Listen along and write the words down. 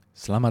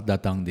Selamat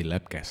datang di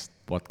Labcast,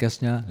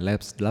 podcastnya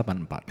Labs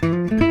 84.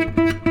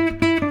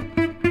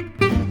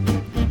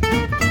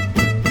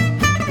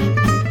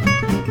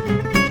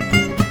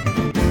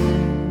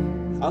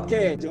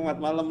 Oke,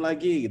 Jumat malam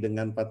lagi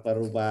dengan Pat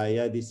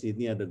Parubaya. Di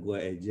sini ada gua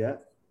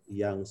Eja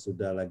yang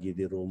sudah lagi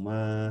di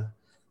rumah,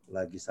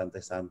 lagi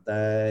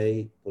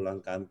santai-santai, pulang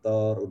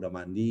kantor, udah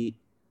mandi,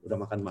 udah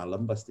makan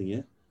malam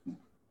pastinya.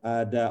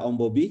 Ada Om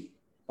Bobby.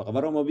 Apa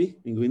kabar Om Bobby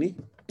minggu ini?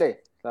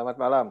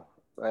 Selamat malam.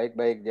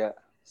 Baik-baik, Ja.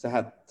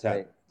 Sehat?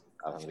 Baik.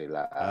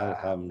 Alhamdulillah.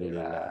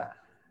 Alhamdulillah.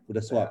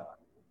 Udah swab?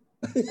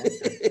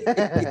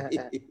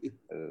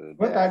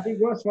 Gue tadi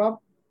gue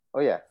swab.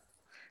 Oh ya,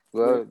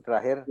 gue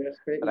terakhir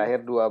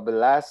 12.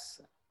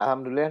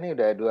 Alhamdulillah nih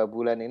udah 2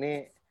 bulan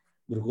ini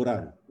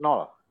Berkurang?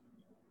 0.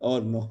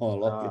 Oh, 0.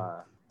 Oke.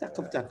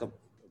 Cakep.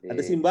 Jadi,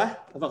 Ada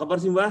Simbah? Apa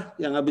kabar Simbah?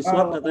 Yang habis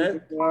swab katanya?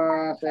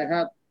 Wah,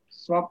 sehat.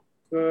 Swab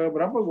ke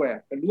berapa gue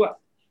ya? Kedua.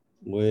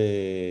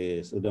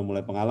 Wih, sudah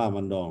mulai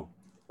pengalaman dong.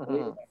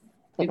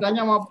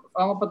 Ditanya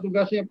sama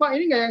petugasnya, Pak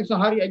ini nggak yang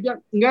sehari aja?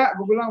 Enggak,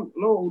 gue bilang,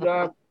 lo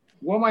udah,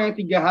 gue mah yang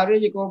 3 hari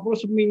aja, kalau perlu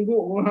seminggu,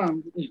 gue bilang.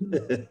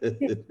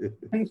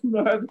 Yang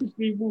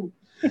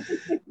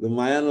 900.000.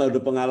 Lumayan lah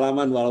udah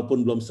pengalaman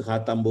walaupun belum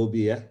sekhatam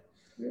Bobby ya.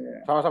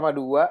 sama-sama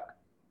 2.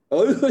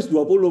 Oh,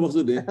 20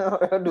 maksudnya.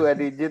 2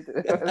 digit.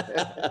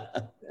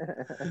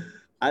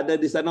 Ada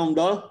di sana Om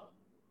Dol?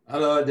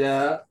 Halo,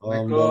 Ja.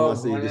 Om Dol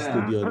masih di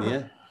studio nih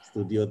ya.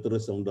 Studio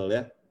terus Om Dol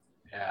ya.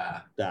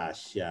 Ya.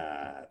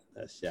 Dahsyat.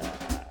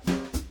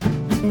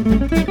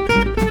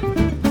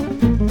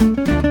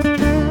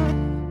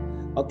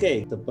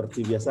 Oke,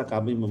 seperti biasa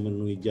kami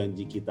memenuhi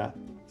janji kita.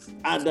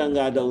 Ada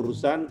nggak ada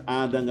urusan,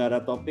 ada nggak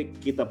ada topik,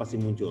 kita pasti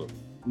muncul.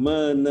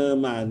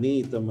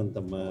 Menemani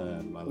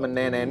teman-teman.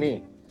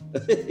 Meneneni.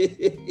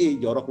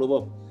 Jorok lu,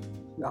 Bob.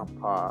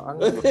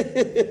 Apaan?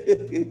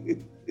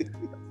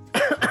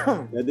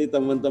 Jadi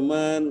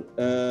teman-teman,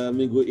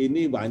 minggu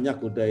ini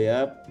banyak udah ya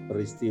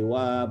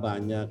peristiwa,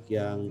 banyak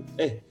yang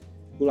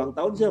ulang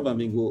tahun siapa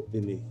minggu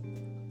ini?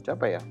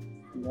 Siapa ya?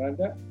 Nggak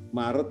ada.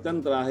 Maret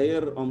kan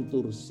terakhir Om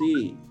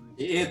Tursi.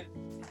 Iit.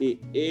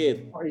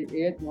 Oh,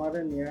 Iit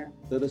kemarin ya.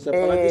 Terus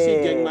siapa lagi sih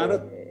geng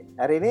Maret?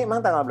 Hari ini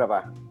emang tanggal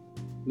berapa?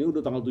 Ini udah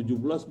tanggal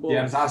 17, Bob.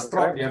 Dian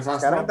Sastro.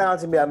 Sekarang tanggal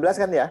 19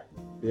 kan ya?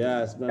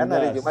 Ya, 19. Kan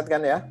hari Jumat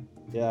kan ya?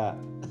 Ya.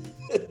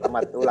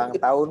 Selamat ulang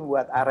tahun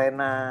buat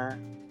Arena.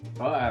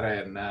 Oh,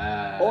 Arena.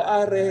 Oh,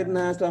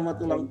 Arena, selamat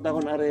ulang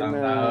tahun Arena.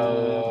 Ulang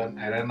tahun.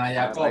 Arena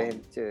Yakob.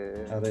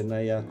 Arena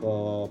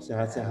Yakob,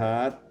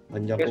 sehat-sehat,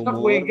 panjang Besok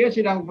umur. WG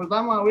sidang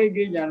pertama,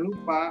 WG jangan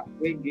lupa,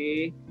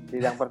 WG.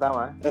 Sidang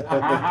pertama.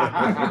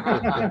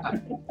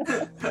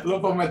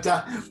 Lo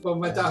pemecah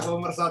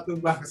pemersatu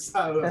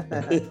bangsa lo.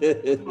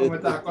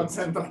 Pemecah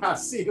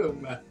konsentrasi lo,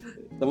 Mbak.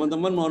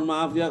 Teman-teman mohon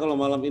maaf ya kalau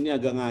malam ini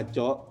agak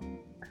ngaco.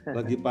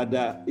 Lagi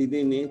pada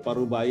ini nih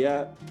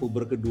Parubaya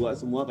puber kedua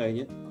semua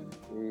kayaknya.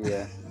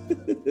 Iya.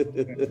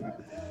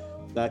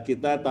 Nah,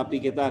 kita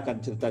akan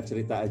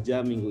cerita-cerita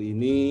aja minggu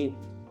ini.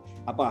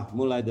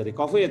 Mulai dari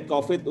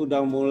COVID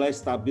udah mulai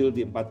stabil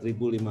di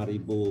 4.000,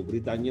 5.000.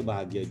 Beritanya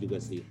bahagia juga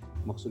sih.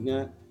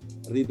 Maksudnya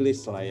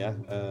rilis lah ya.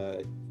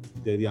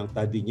 Dari yang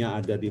tadinya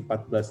ada di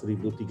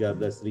 14.000,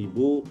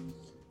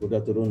 13.000 udah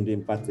turun di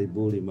 4.000,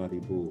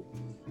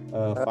 5.000.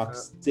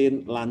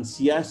 Vaksin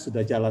lansia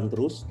sudah jalan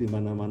terus di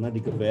mana-mana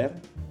digeber.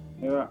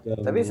 Ya.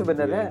 Tapi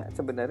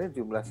sebenarnya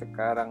jumlah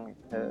sekarang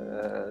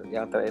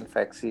yang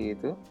terinfeksi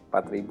itu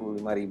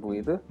 4.000, 5.000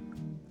 itu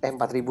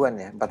 4.000-an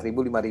ya,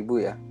 4.000, 5.000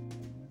 ya.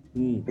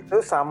 Itu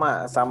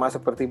sama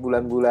seperti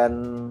bulan-bulan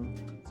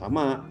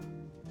sama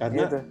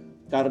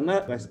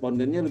karena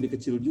respondennya lebih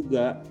kecil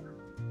juga.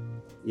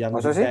 Yang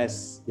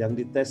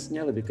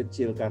ditesnya lebih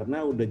kecil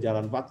karena udah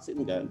jalan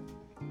vaksin kan.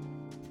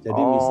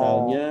 Jadi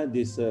misalnya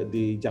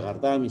di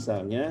Jakarta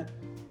misalnya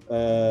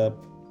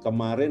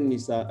kemarin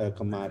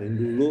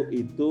dulu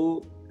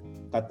itu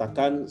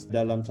katakan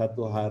dalam 1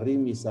 hari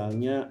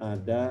misalnya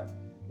ada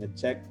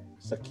ngecek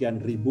sekian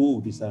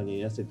ribu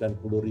misalnya ya, sekian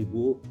puluh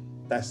ribu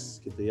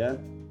tes gitu ya.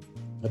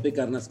 Tapi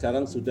karena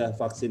sekarang sudah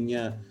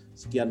vaksinnya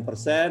sekian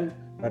persen,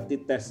 berarti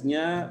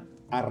tesnya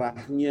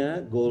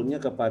arahnya,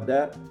 goalnya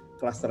kepada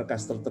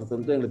klaster-klaster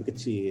tertentu yang lebih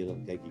kecil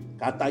kayak gitu.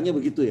 Katanya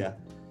begitu ya.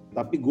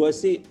 Tapi gue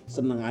sih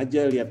seneng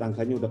aja lihat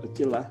angkanya udah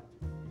kecil lah.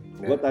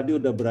 Gue tadi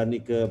udah berani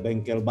ke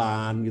bengkel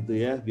ban gitu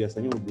ya.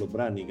 Biasanya belum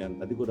berani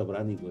kan. Tadi gue udah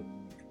berani gue.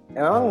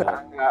 Emang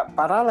nggak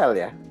paralel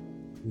ya?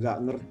 Nggak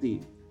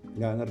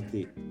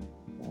ngerti.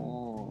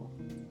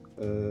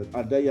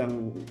 Ada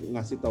yang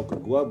ngasih tahu ke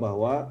gue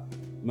bahwa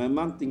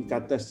memang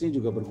tingkat tesnya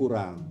juga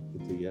berkurang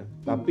gitu ya.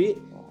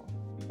 Tapi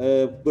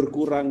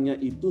berkurangnya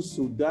itu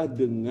sudah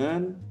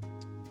dengan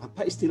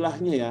apa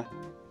istilahnya ya?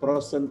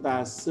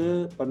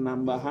 Persentase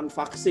penambahan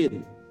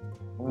vaksin.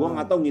 Gue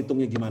nggak tahu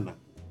ngitungnya gimana.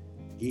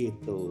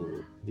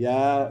 Gitu.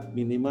 Ya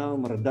minimal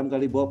meredam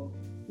kali Bob.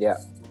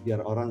 Ya. Biar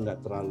orang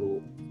nggak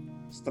terlalu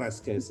stres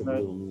kayak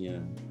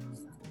sebelumnya.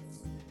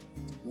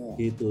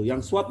 Gitu.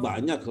 Yang swab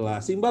banyak lah.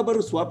 Simba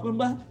baru swab kan,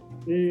 Mbak?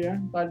 Iya,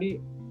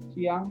 tadi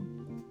siang.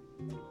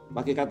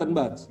 Pakai cotton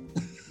buds.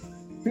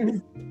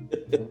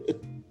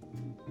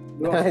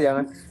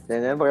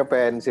 Jangan pakai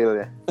pensil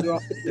ya.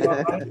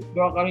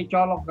 Dua kali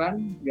colok kan,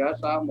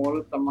 biasa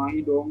mulut sama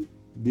hidung.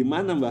 Di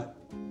mana, Mbah?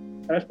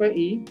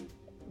 RSPI.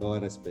 Oh,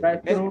 RSPI.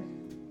 Drive-thru.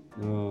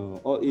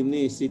 Oh,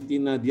 ini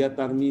Siti Nadia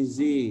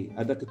Tarmizi.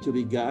 Ada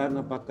kecurigaan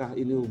apakah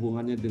ini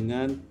hubungannya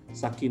dengan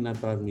Sakinah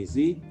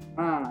Tarmizi?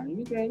 Nah,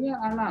 ini kayaknya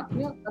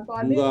anaknya atau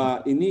adik? Enggak,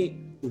 ini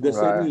udah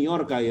Enggak.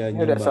 senior kayaknya,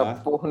 Ini udah Mbah.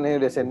 sepuh nih, udah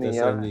Udah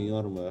senior.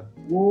 senior, Mbah.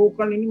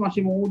 Bukan, ini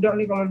masih muda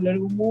nih kalau dari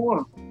umur.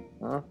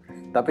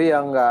 Tapi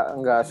yang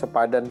nggak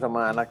sepadan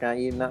sama anaknya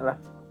Ina lah.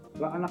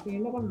 Lah anaknya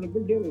ini kan udah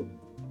gede loh.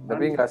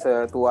 Tapi nggak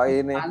setua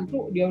ini.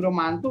 Mantu, dia udah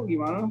mantu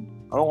gimana?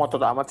 Lo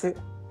ngotot amat sih.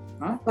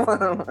 Hah?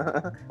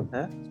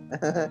 Hah?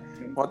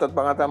 Ngotot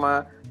banget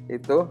sama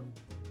itu.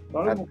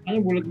 Soalnya mukanya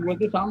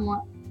bulat-bulatnya sama.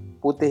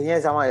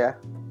 Putihnya sama ya.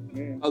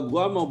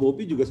 Gua sama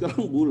Bopi juga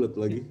sekarang bulat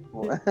lagi.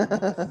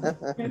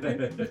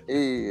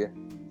 Iya.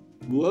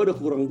 Gua udah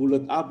kurang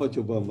bulat apa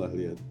coba Mbah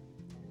lihat.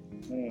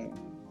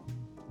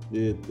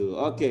 Gitu.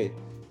 Oke.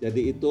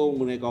 Jadi itu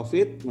mengenai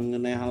COVID,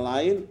 mengenai hal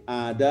lain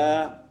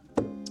ada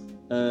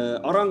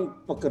orang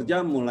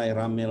pekerja mulai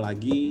rame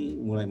lagi,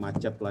 mulai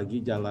macet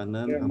lagi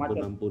jalanan, Ya, macet.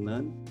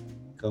 ampun-ampunan.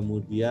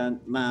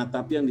 Kemudian,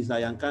 tapi yang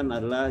disayangkan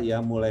adalah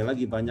ya mulai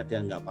lagi banyak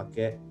yang nggak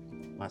pakai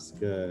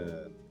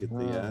masker, gitu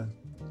ya.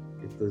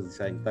 Itu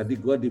disayang. Tadi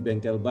gue di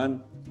bengkel ban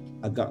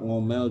agak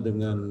ngomel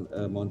dengan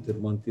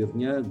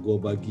montir-montirnya, gue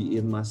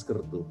bagiin masker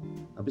tuh,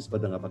 tapi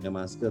pada nggak pakai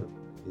masker.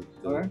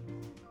 Gitu. Oke.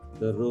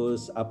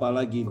 Terus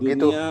apalagi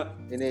Begitu. dunia,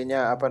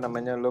 Ininya apa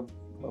namanya lo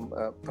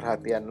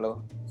perhatian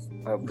lo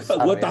besar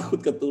gue ya. takut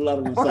ketular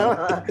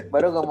misalnya.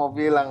 Baru gak mau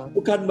bilang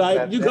Bukan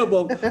baik juga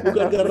Bob,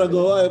 bukan karena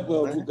gue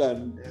bukan.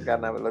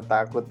 karena lo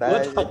takut Gue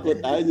aja. takut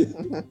aja.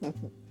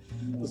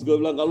 Terus gue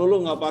bilang kalau lo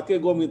nggak pakai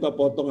gue minta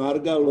potong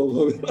harga lo.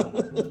 Gue bilang.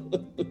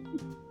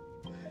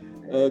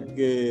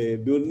 Oke,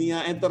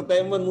 dunia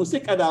entertainment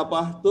musik ada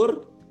apa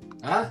Tur?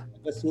 Hah?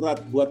 Ada surat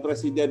buat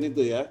presiden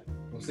itu ya?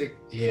 Musik?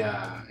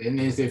 Iya,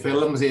 ini sih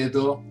film sih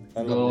itu.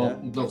 Film, ya.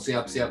 Untuk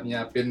siap-siap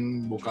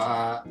nyiapin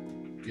buka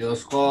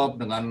bioskop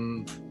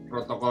dengan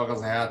protokol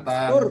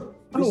kesehatan. Tur,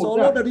 di Solo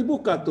udah. udah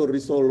dibuka Tur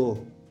di Solo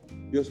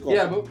bioskop.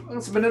 Iya,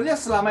 sebenarnya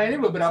selama ini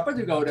beberapa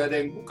juga udah ada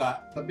yang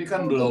buka, tapi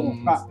kan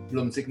Buka.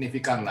 belum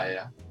signifikan lah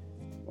ya.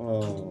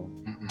 Oh.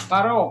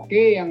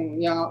 Karaoke yang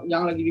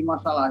lagi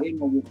dimasalahin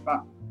mau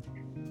buka.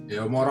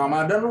 Ya mau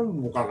Ramadan lu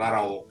buka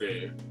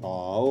karaoke.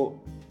 Tahu.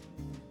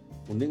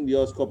 Mending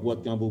bioskop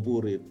buat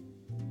ngabuburit.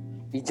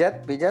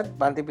 Pijat,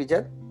 panti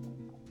pijat.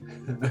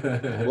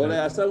 Boleh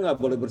asal nggak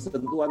boleh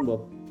bersentuhan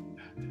Bob.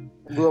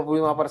 25%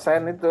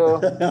 itu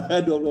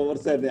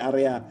 20% di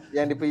area.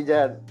 yang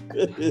dipijat.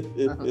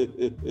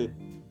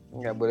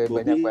 Nggak boleh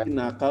Bobi banyak.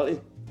 nakal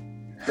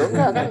Tuh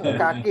enggak kan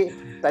kaki.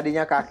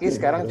 Tadinya kaki,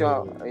 sekarang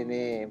cuma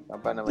ini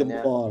apa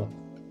namanya? jempol.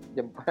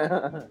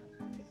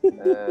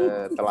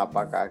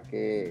 Telapak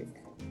kaki.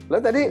 Lo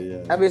tadi Iya.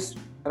 habis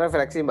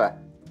refleksi, Mbak?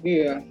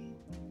 Iya,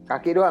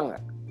 Kaki doang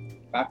nggak?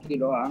 kaki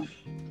doang.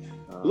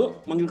 Lu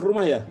manggil ke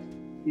rumah ya?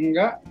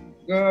 Enggak,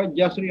 ke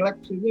Just Relax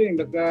itu yang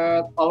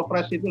dekat All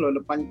Fresh itu loh,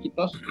 depan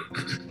Citos.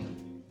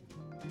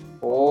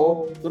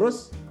 Oh,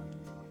 Terus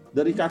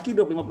dari kaki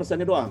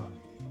 25%-nya doang?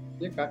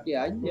 Ya kaki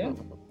aja.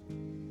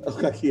 Oh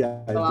kaki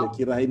aja, Setelah-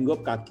 kirain gue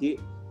kaki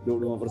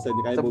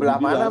 25% kayak sebelah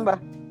Bobi mana, bilang. Mbak?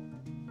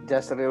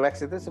 Just Relax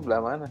itu sebelah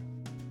mana?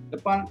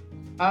 Depan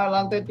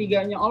lantai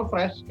 3-nya All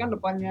Fresh kan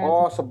depannya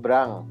Oh,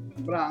 seberang.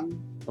 seberang.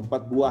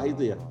 Tempat buah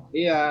itu ya?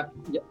 Iya,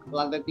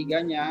 lantai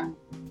 3-nya.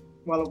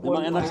 Walaupun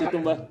Emang enak situ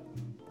Mbak?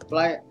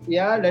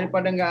 ya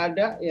daripada nggak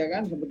ada ya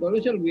kan, sebetulnya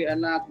sih lebih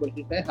enak,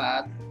 bersih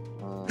sehat,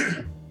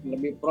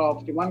 lebih prof.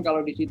 Cuman kalau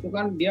di situ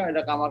kan dia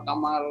ada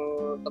kamar-kamar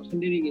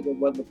tersendiri gitu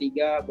buat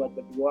bertiga, buat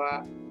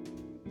berdua.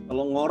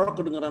 Kalau ngorok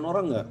kedengeran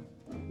orang nggak?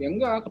 Ya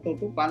enggak,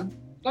 ketutupan.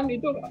 Kan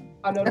itu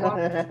ada ruang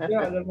ya,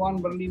 ada ruang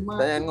berlima.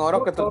 Tanyain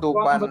ngorok Gua kalau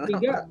ketutupan. ruang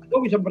bertiga, gue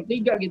bisa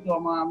bertiga gitu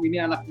sama bini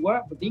anak gue,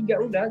 bertiga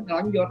udah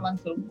ngelanjor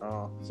langsung.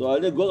 Oh.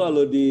 Soalnya gue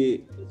kalau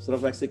di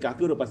refleksi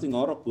kaki udah pasti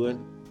ngorok gue.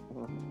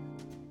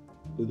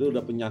 Itu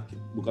udah penyakit,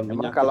 bukan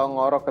Emang penyakit. kalau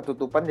ngorok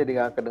ketutupan jadi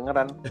nggak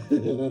kedengeran.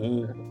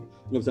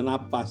 Nggak bisa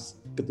napas,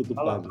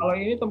 ketutupan. Kalau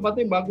ini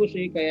tempatnya bagus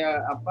sih, kayak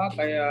apa,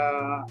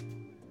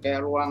 kayak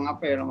ruang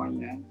apa ya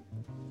namanya?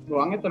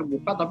 Ruangnya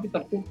terbuka tapi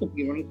tertutup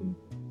gimana sih?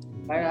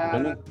 Kayak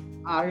Bener.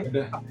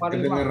 Udah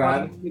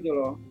kedengeran gitu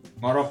loh.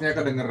 Ngoroknya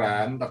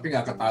kedengeran, tapi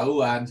nggak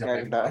ketahuan siapa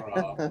yang Nggak.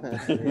 ngorok.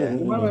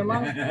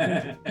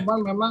 Cuman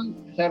memang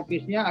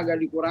servisnya agak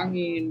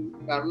dikurangin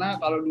karena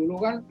kalau dulu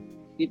kan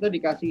kita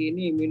dikasih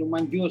ini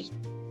minuman jus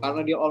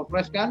karena dia all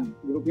fresh kan,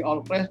 grupnya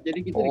all fresh, jadi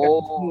kita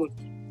dikasih jus.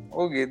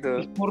 Oh gitu.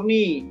 Jus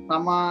murni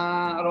sama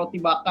roti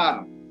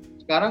bakar.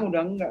 Sekarang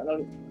udah enggak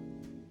kali.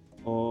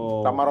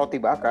 Oh. Sama roti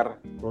bakar.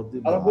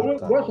 Roti Kalau dulu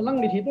bakar. gue senang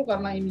di situ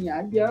karena ininya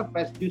aja,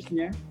 fresh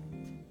juice-nya.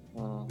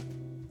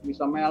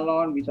 Bisa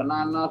melon, bisa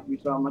nanas,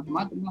 bisa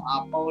macam-macam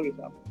lah, apel,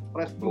 bisa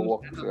fresh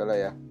Luwak juice. segala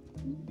ya.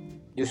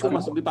 Itu Justru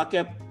masuk di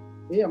paket.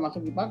 Iya, masuk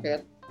di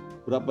paket.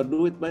 Berapa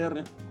duit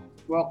bayarnya?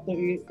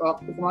 Waktu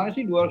kemarin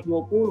sih 220,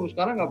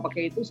 sekarang nggak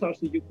pakai itu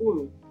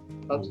 170,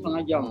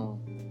 1,5 jam.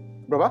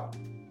 Berapa?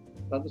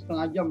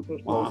 1,5 jam terus.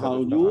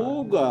 Mahal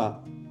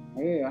juga.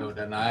 Iya.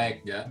 Udah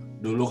naik ya.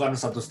 Dulu kan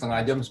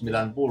 1,5 jam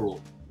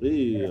 90.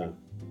 Iya.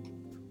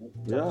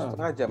 Ya.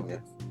 1,5 jam ya.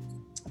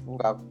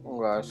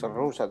 Enggak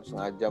seru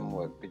 1,5 jam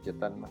buat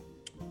pijetan mah.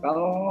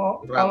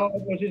 Kalau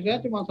posisi saya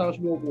cuma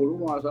 120 kalau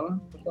nggak salah,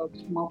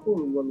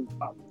 150 gue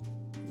lupa.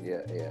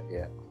 Iya.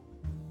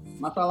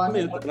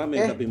 Rame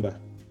Masalahnya tapi Mbah.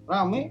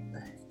 rame.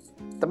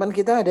 Teman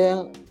kita ada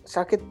yang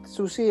sakit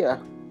Susi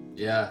ya.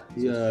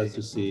 Iya,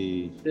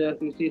 Susi. Ya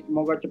Susi,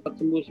 semoga cepat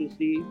sembuh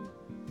Susi.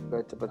 Semoga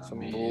cepat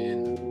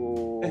Amin.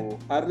 sembuh.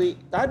 Hari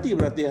tadi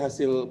berarti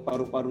hasil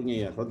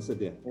paru-parunya ya, ronsen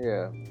ya?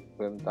 Iya,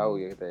 belum tahu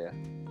ya kita ya.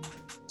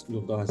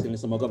 Belum tahu hasilnya,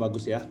 semoga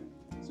bagus ya.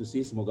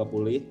 Susi, semoga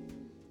pulih.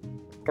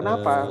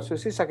 Kenapa?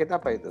 Susi sakit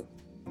apa itu?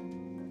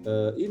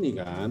 Ini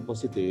kan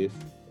positif.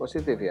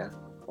 Positif ya?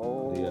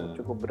 Oh, Iya.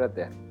 cukup berat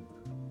ya?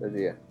 Jadi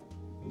ya?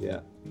 Ya,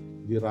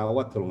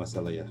 dirawat kalau nggak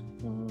salah ya.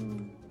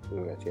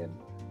 Tuh, kasihan.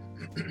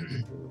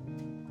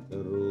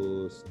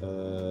 Terus ya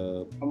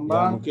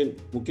Kembang.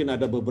 mungkin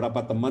ada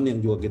beberapa teman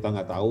yang juga kita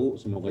nggak tahu,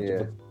 semoga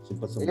Iya.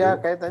 cepat sembuh. Iya,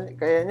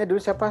 kayaknya dulu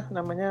siapa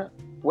namanya?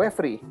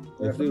 Wefri.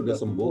 Jeffrey udah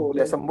sembuh,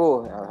 Udah sembuh,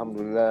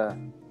 alhamdulillah.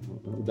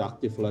 udah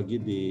aktif lagi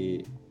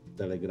di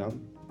Telegram.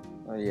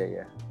 Oh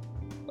iya.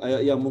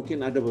 Ya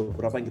mungkin ada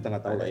beberapa yang kita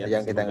nggak tahu lah ya.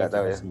 Yang kita Semoga nggak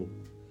tahu cepat ya. sembuh.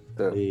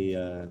 Betul.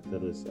 Iya,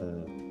 terus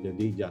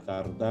jadi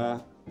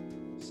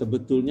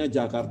sebetulnya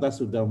Jakarta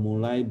sudah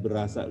mulai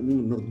berasa, ini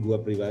menurut gua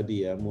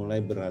pribadi ya, mulai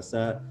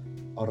berasa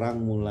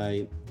orang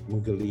mulai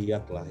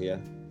menggeliat lah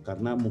ya,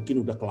 karena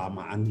mungkin udah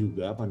kelamaan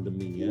juga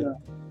pandeminya. Iya,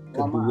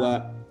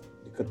 Kedua,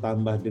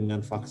 ketambah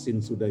dengan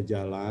vaksin sudah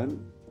jalan,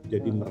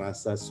 jadi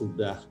merasa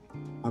sudah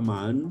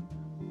aman.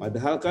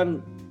 Padahal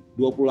kan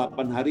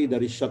 28 hari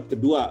dari shot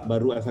kedua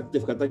baru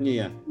efektif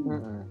katanya ya.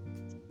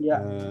 Ya.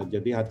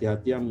 Jadi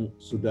hati-hati yang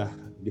sudah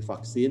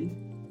divaksin,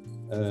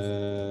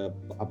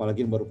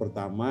 apalagi yang baru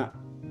pertama,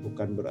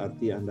 bukan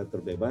berarti Anda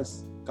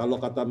terbebas. Kalau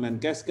kata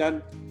Menkes kan,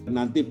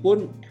 nanti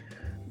pun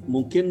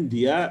mungkin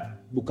dia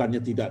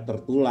bukannya tidak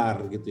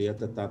tertular gitu ya,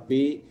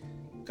 tetapi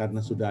karena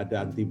sudah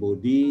ada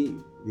antibodi,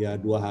 ya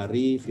 2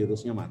 hari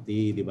virusnya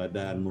mati di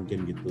badan,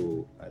 mungkin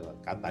gitu.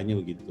 Katanya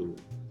begitu.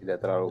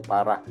 Tidak terlalu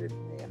parah gitu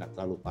ya. Tidak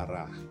terlalu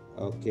parah.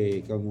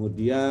 Oke,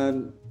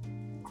 kemudian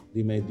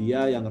di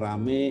media yang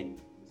rame,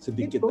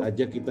 sedikit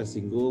aja kita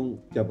singgung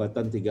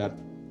jabatan tiga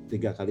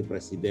kali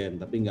presiden,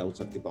 tapi nggak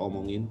usah kita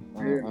omongin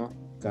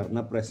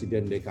karena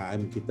presiden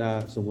DKM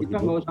kita seumur Kita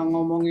hidup. nggak usah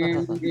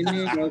ngomongin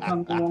ini, nggak usah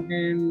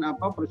ngomongin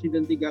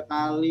presiden 3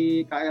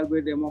 kali,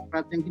 KLB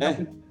Demokrat yang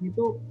kita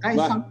itu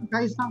Kaisang.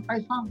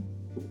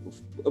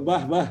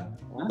 Bah.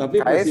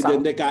 Tapi Kaisang. presiden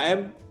DKM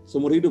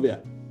seumur hidup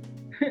ya?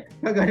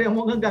 Kagak ada yang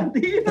mau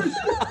ngegantiin.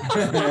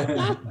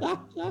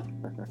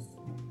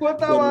 Gua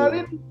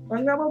tawarin,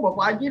 enggak mau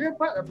Bapak aja deh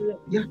Pak.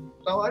 Ya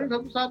tawarin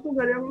satu-satu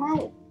nggak ada yang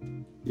mau.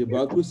 Ya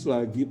bagus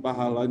lagi,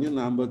 pahalanya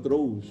nambah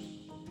terus.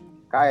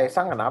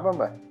 Kaisang kenapa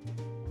Mbak?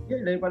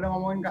 Ya daripada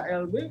ngomongin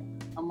KLB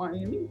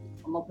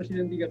sama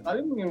presiden 3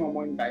 kali mending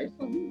ngomongin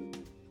Kaisang.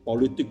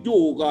 Politik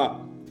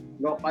juga.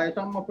 Nggak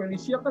Kaisang sama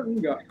Felicia kan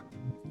enggak.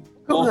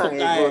 Oh, Nggak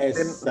ngikutin.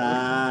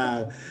 Kaisang.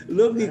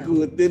 Lu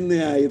ngikutin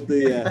ya itu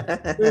ya.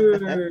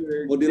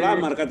 Mau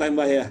dilamar kata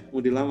Mbah ya?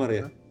 Mau dilamar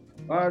ya?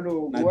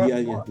 Aduh,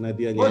 Nadianya.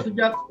 Gue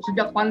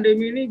sejak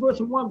pandemi ini gue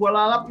semua gue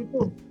lalap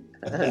itu.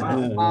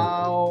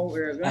 Mau,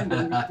 ya kan.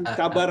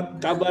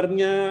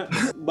 Kabarnya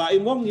Mbak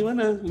Imong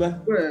gimana,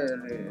 Mbah?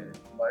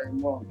 Mbak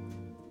Imong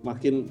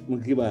Makin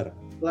mengkibar.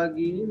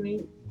 lagi ini.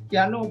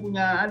 Kiano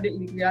punya adik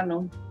di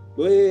Kiano.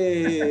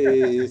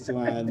 Wih,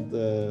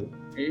 mantep.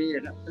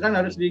 Iya, kan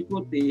harus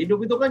diikuti.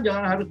 Hidup itu kan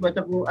jangan harus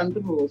baca Quran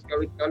terus.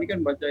 Sekali-sekali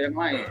kan baca yang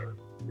lain.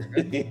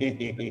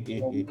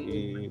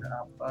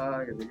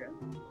 Apa gitu kan.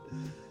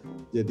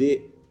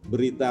 Jadi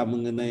berita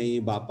mengenai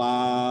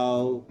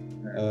Bapau,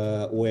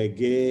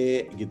 WG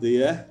gitu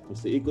ya,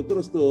 mesti ikut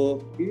terus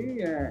tuh.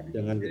 Iya.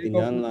 Jangan Jadi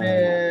ketinggalan.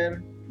 populer.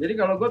 Jadi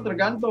kalau gue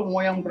tergantung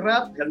mau yang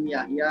berat kan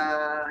ya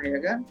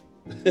kan.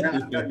 Yang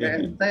agak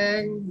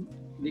enteng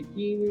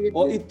dikit.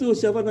 Oh itu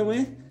siapa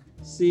namanya?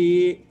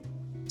 Si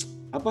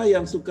apa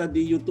yang suka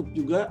di YouTube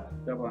juga?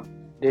 Siapa?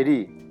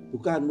 Dedi,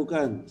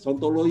 Bukan.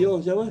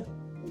 Sontoloyo siapa?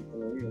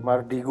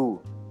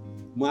 Mardigu.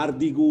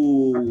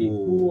 Mardigu.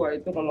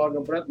 Itu kalau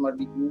agak berat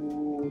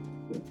Mardigu.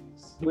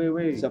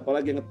 Wewe. Siapa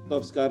lagi yang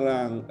ngetop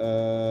sekarang?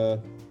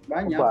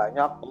 Banyak.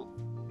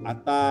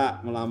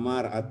 Atta,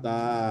 melamar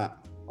Atta.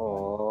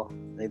 Oh,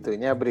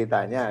 itunya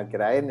beritanya.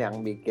 Kirain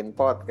yang bikin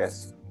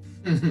podcast.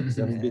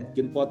 Yang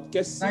bikin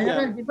podcast sih Nah, ya.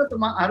 kan kita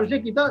harusnya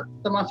kita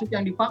termasuk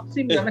yang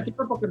divaksin karena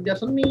kita pekerja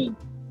seni.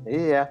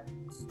 Iya.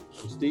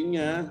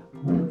 Mestinya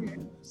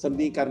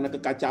seni karena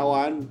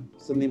kekacauan,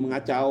 seni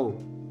mengacau.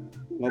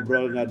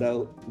 Ngobrol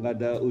nggak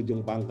ada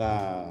ujung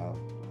pangkal.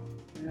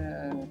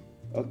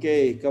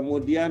 Oke,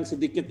 kemudian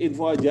sedikit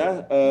info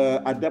aja,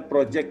 ada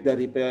project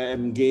dari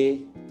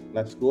PMG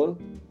Lab School,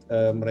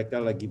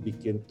 mereka lagi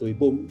bikin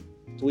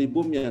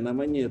Tuibum ya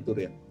namanya ya Tur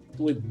ya,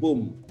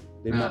 Tuibum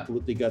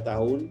 53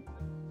 tahun.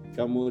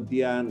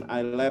 Kemudian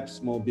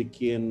iLabs mau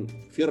bikin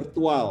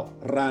virtual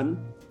run,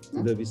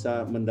 sudah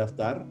bisa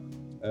mendaftar.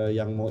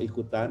 yang mau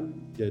ikutan,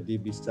 jadi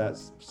bisa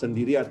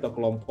sendiri atau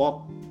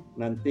kelompok.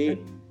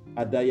 Nanti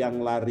ada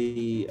yang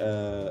lari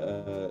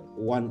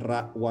one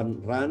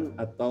run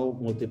atau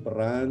multiple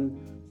run,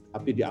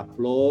 tapi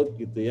diupload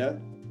gitu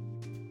ya.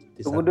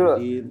 Tunggu dulu.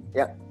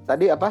 Ya,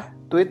 tadi apa?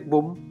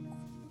 Tweetboom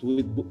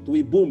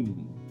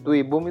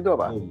itu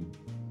apa?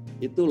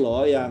 Itu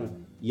loh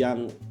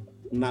yang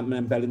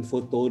nempelin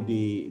foto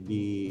di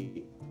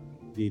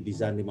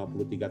desain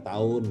 53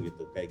 tahun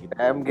gitu kayak gitu.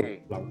 PMG.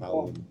 Ulang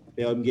tahun.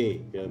 PMG.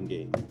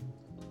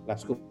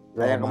 Labs School.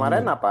 Nah, yang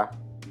kemarin apa?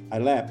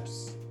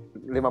 iLabs.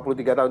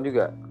 53 tahun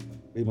juga.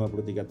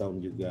 53 tahun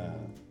juga.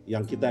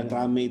 Yang kita yang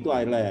rame itu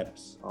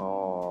iLabs.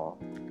 Oh.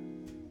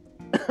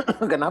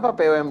 Kenapa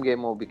POMG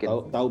mau bikin?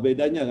 Tahu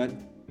bedanya kan?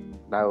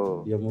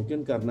 Tahu. Ya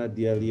mungkin karena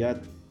dia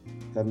lihat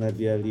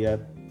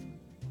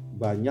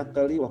banyak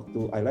kali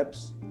waktu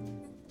iLabs.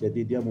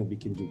 Jadi dia mau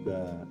bikin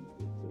juga.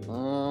 Gitu.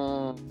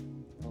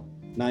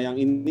 Nah yang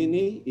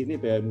ini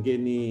PMG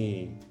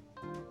nih,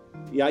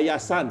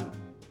 Yayasan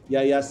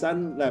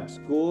Lab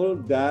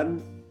School dan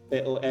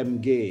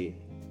POMG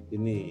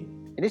ini.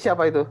 Ini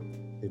siapa itu?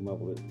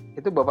 50.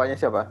 Itu bapaknya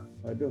siapa?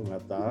 Aduh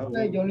nggak tahu.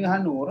 Joni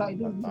Hanura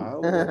itu. Nggak tahu.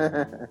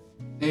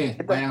 Nih,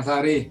 Mayang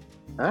Sari.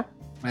 Hah?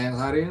 Mayang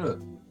Sari lu.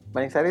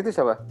 Mayang Sari itu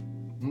siapa?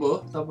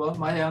 Mbok, siapa?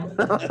 Mayang.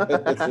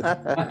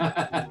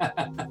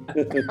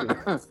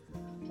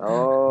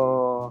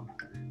 Oh.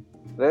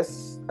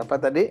 Terus apa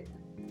tadi?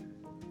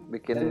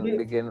 Bikin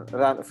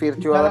run,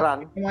 virtual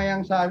run.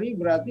 Mayang Sari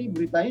berarti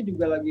beritanya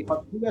juga lagi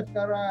hot juga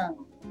sekarang.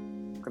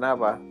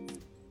 Kenapa?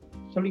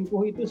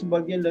 Selingkuh itu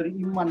sebagian dari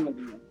iman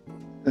katanya.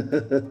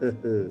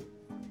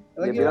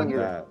 Dia bilang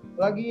gitu.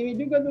 Lagi ini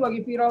juga tuh lagi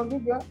viral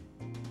juga.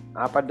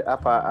 Apa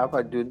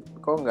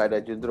kok nggak ada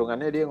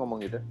juntrungannya dia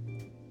ngomong gitu?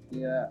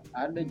 Ya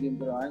ada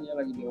juntrungannya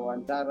lagi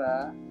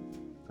diwawancara.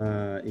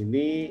 Nah,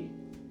 ini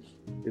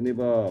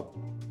Bob.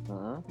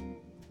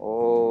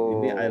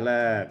 Oh. Ini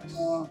iLabs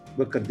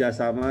bekerja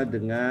sama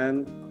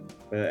dengan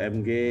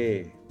PMG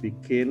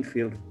bikin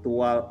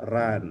virtual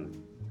run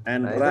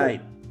and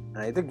ride.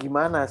 Nah itu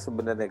gimana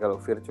sebenarnya kalau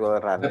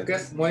virtual run?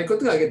 Labcast mau ikut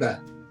nggak kita?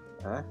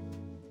 Hah?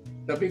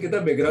 Tapi kita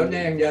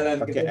backgroundnya yang jalan.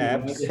 Pakai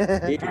apps,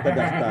 jadi kita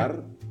daftar.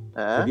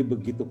 Jadi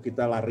begitu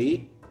kita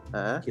lari,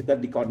 kita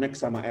di-connect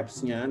sama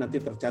apps-nya, nanti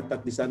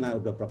tercatat di sana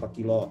udah berapa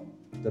kilo.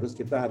 Terus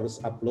kita harus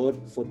upload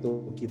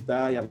foto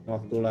kita yang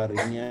waktu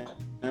larinya,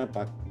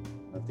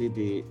 nanti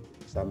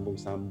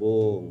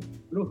disambung-sambung.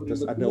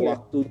 Terus ada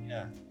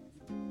waktunya.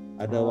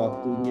 Ada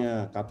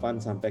waktunya, kapan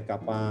sampai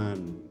kapan.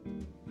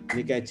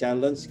 Ini kayak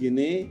challenge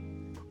gini,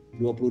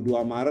 22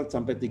 Maret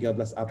sampai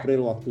 13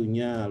 April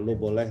waktunya, lo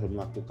boleh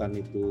melakukan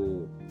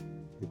itu.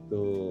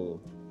 Gitu.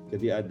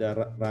 Jadi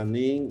ada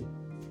running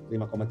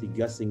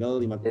 5,3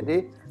 single,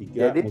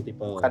 5,3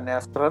 multiple.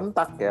 Bukannya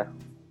serentak ya?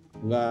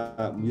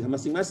 Enggak, bisa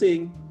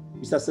masing-masing.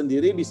 Bisa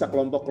sendiri, bisa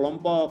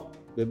kelompok-kelompok,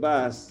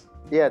 bebas.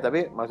 Iya,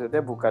 tapi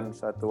maksudnya bukan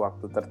satu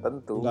waktu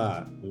tertentu.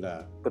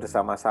 Enggak.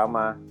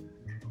 Bersama-sama.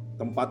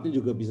 Tempatnya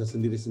juga bisa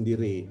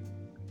sendiri-sendiri.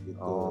 Gitu.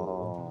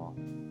 Oh.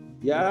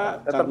 Ya,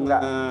 tetap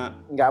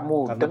nggak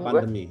mudeng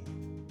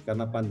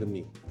karena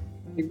pandemi.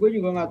 Gue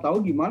juga nggak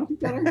tahu gimana sih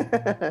caranya.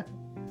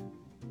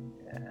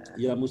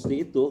 Ya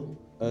mesti itu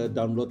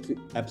download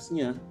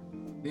apps-nya.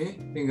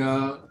 Nih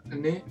tinggal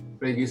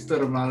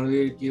register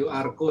melalui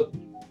QR code.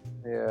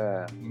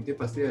 Ya. Nanti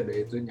pasti ada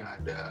itunya,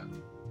 ada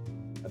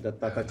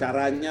tata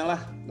caranya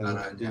lah.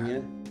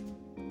 Caranya.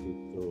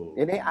 Gitu.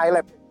 Ini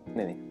iLabs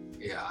ini nih.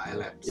 Iya,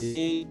 iLabs.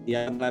 Ini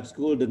yang Lab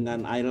School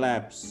dengan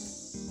iLabs.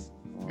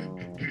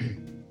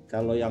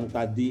 Kalau yang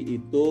tadi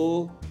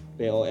itu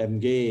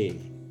POMG.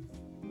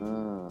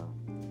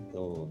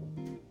 Tuh.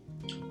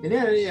 Ini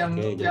yang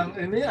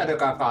ini ada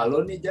kakak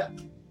lo nih, Jak.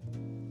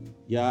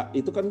 Ya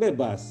itu kan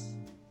bebas.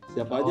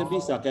 Siapa aja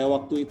bisa.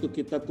 Kayak waktu itu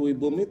kita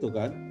Tweetboom itu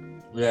kan.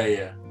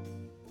 Iya.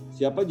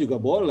 Siapa juga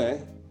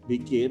boleh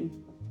bikin.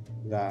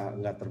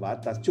 Nggak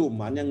terbatas.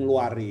 Cuman yang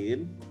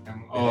ngeluarin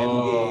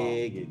POMG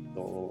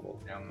gitu.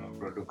 Yang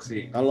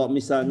produksi. Kalau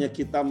misalnya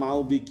kita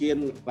mau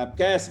bikin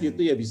Labcast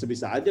gitu ya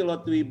bisa-bisa aja lo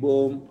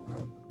Tweetboom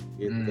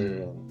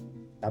gitu.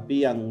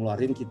 Tapi yang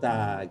ngeluarin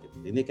kita gitu.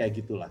 Ini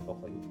kayak gitulah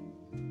pokoknya.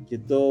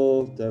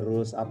 Gitu.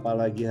 Terus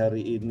apalagi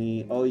hari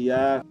ini? Oh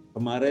ya,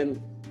 kemarin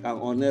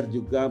Kang Oner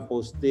juga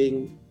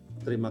posting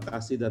terima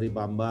kasih dari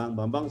Bambang.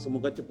 Bambang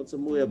semoga cepat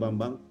sembuh ya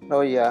Bambang.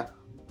 Oh iya,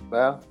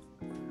 Bang.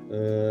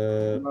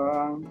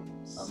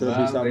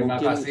 Sebisa terima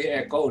mungkin. Kasih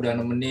Eko udah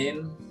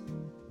nemenin.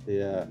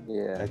 Iya.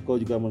 Eko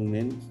juga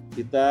nemenin.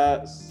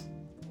 Kita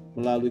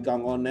melalui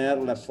Kang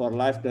Oner, Labs for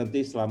Life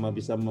nanti selama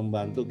bisa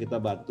membantu kita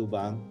bantu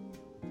Bang.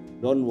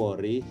 Don't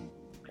worry.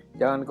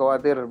 Jangan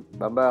khawatir,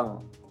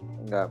 Bambang.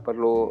 Nggak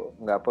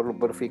perlu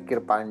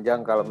berpikir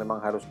panjang kalau memang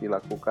harus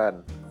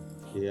dilakukan.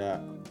 Iya.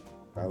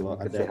 Kalau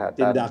ada Kesehatan.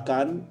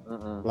 tindakan,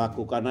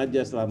 lakukan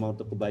aja selama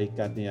untuk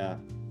kebaikannya.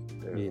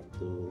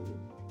 Gitu.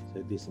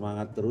 Jadi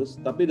semangat terus.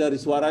 Tapi dari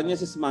suaranya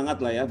sih semangat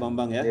lah ya,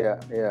 Bambang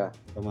ya. Iya.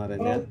 Kemarin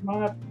ya.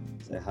 Semangat.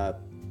 Sehat.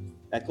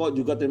 Eko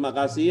juga terima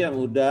kasih yang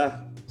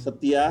udah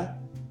setia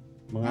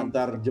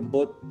mengantar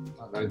jemput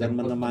dan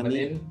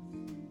menemani.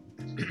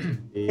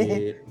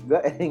 Gue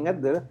ingat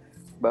dulu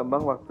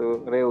Bambang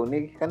waktu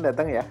reuni kan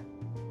datang ya.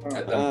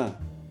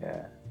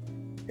 Ya.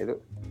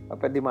 Itu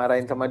apa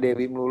dimarahin sama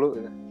Dewi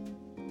melulu.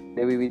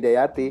 Dewi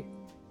Widayati.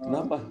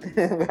 Kenapa?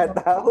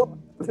 Nggak tahu.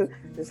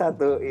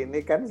 Satu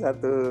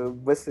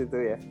bus itu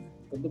ya.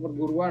 Satu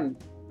perguruan.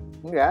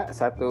 Enggak,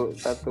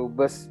 satu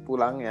bus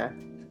pulangnya.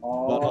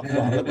 Galak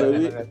banget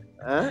Dewi.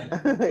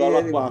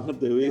 Galak banget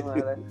Dewi.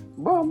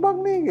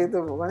 Bambang nih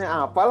gitu, pokoknya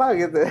apalah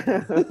gitu.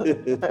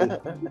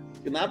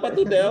 Kenapa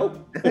tuh Dew?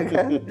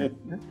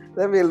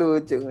 Tapi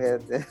lucu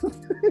ngeliatnya.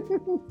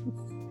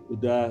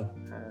 Udah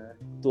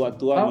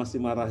tua-tua masih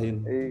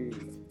marahin.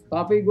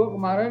 Tapi gue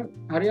kemarin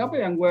hari apa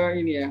yang gue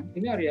ini ya?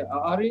 Ini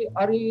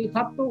hari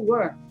Sabtu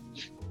gue.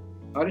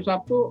 Hari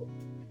Sabtu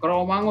ke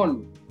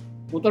Romangun.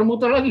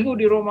 Muter-muter lagi gue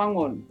di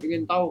Romangun.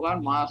 Ingin tahu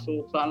kan,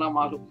 masuk sana,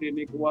 masuk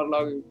sini, keluar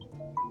lagi.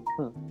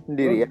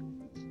 Sendiri ya?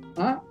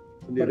 Hah?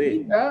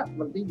 Sendiri?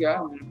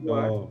 Bertiga.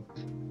 Oh.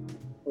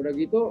 Udah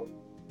gitu,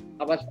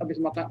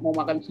 habis mau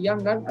makan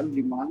siang kan, aduh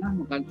di mana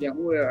makan siang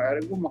gue?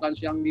 Akhirnya gue makan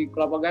siang di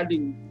Kelapa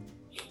Gading.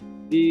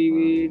 Di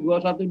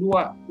 212,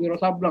 Wiro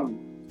Sableng.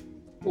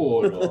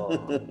 Oh,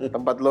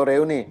 tempat lo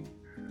reuni.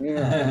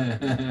 Iya.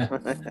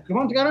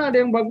 Cuman sekarang ada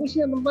yang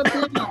bagusnya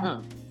tempatnya.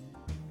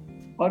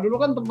 Kalau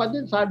dulu kan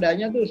tempatnya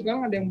seadanya tuh,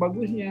 sekarang ada yang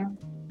bagusnya.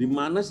 Di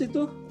mana sih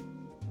tuh?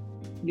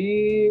 Di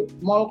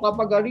Mall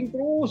Kelapa Gading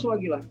terus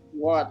lagi lah.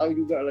 Wah, tahu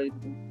juga lah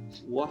itu.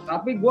 Wah.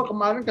 Tapi gue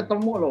kemarin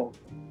ketemu loh.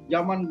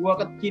 Zaman gue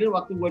kecil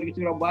waktu gue di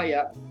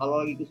Surabaya,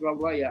 kalau lagi ke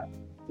Surabaya,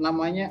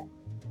 namanya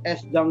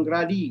es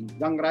Janggradi.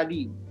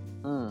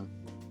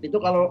 Itu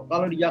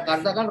kalau di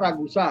Jakarta kan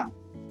Ragusa.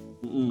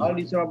 Kalau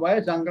di Surabaya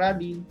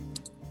Janggradi.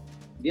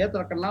 Dia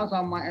terkenal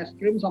sama es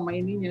krim sama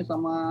ininya,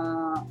 sama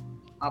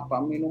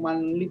apa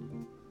minuman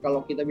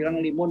kalau kita bilang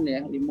limun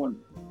ya, limun.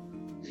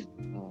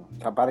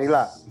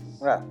 Saparilla.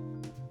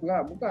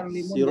 Enggak, bukan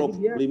limun. Sirup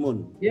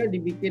limun. Dia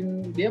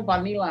dibikin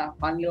vanila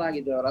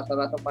gitu,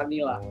 rasa-rasa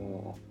vanila.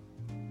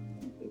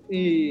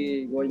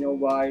 Gue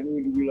nyobain,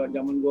 dibilang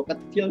zaman gue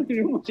kecil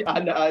ini masih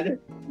ada aja.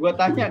 Gue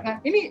tanya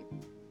kan, ini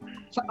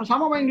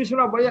sama main di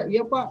Surabaya?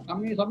 Iya Pak,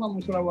 kami sama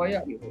di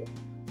Surabaya gitu.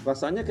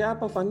 Rasanya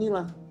kayak apa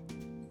vanila?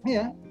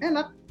 Iya,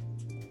 enak.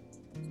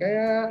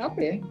 Kayak apa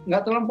ya?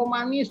 Nggak terlalu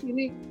manis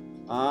ini.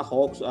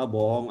 Hoax,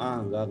 bohong,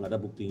 nggak ada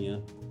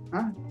buktinya.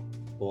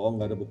 Bohong,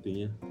 nggak ada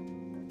buktinya.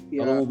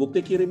 Ya. Kalau mau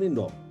bukti kirimin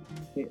dong.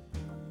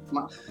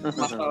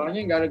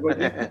 Masalahnya nggak ada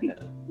gojek.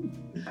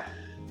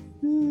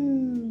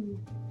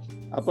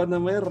 Apa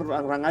namanya?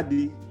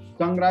 Rangadi.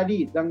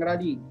 Janggradi.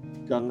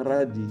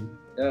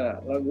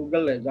 Ya, lo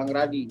Google ya,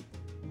 Janggradi.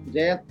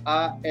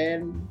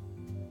 ZANGRAD,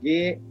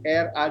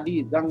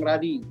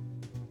 Janggradi.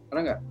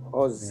 Pernah nggak?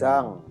 Oh,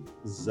 Zang.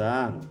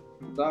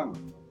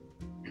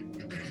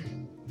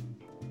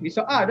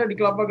 Bisa ada di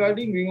Kelapa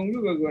Gading, bingung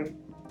juga gue.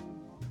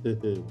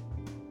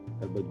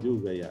 Hebat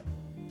juga ya.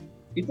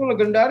 Itu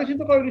legendaris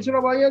itu kalau di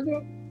Surabaya tuh.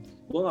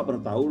 Gue nggak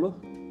pernah tahu loh.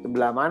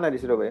 Sebelah mana di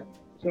Surabaya?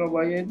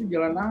 Surabaya itu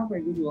jalan apa?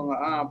 Gue juga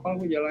nggak hafal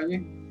gue jalannya.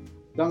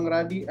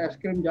 Janggradi es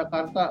krim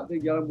Jakarta tuh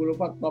Jalan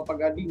Boulevard Kelapa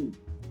Gading.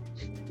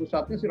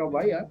 Pusatnya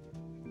Surabaya.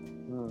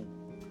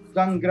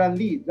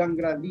 Janggrandi.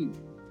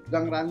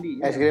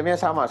 Es krimnya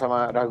sama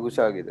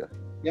Ragusa gitu.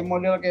 Yang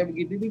model kayak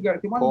begitu juga,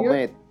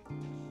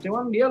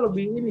 cuman dia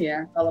lebih ini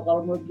ya.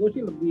 Kalau menurut gue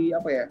sih lebih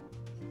apa ya?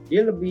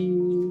 Dia lebih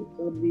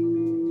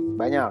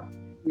banyak.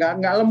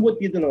 Nggak lembut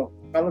gitu loh.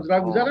 Kalau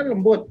Ragusa kan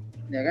lembut,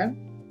 ya kan?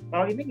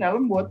 Kalau ini nggak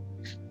lembut.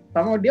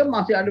 Sama dia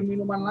masih ada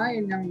minuman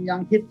lain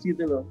yang hits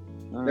gitu loh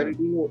dari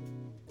dulu.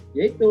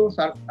 Yaitu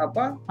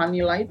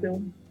vanilla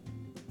itu.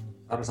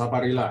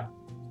 Sarsaparilla.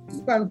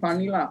 Bukan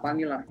vanilla.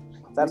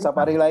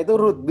 Sarsaparilla itu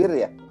root beer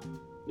ya?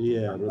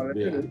 Iya, root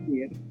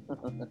beer.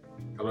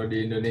 Kalau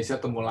di Indonesia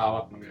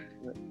temulawak.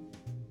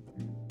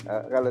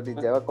 Kalau di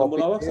Jawa kopi.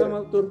 Temulawak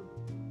sama tur.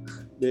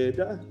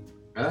 Beda.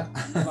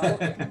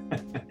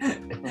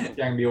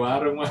 Yang di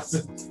warung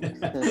maksudnya.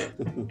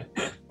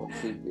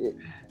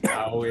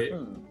 Kawe.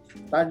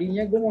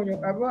 Tadinya gue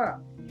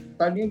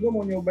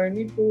mau nyobain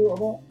itu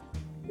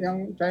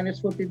yang Chinese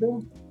food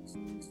itu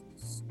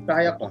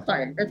Cahaya Kota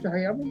ya?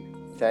 Cahaya apa?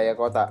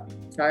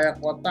 Cahaya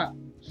Kota.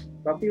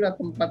 Tapi lah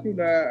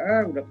tempatnya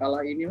udah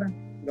kalah inilah.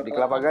 Di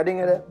Kelapa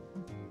Gading ada?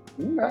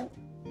 Enggak.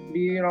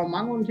 Di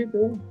Romangun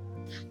situ.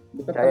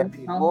 Cahaya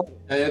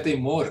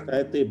Timur.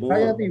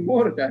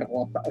 Cahaya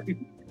Kota.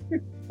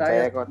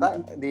 Cahaya Kota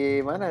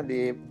di mana?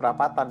 Di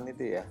Perapatan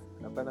itu ya?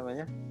 Apa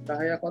namanya?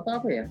 Cahaya Kota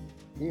apa ya?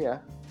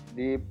 Iya,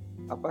 di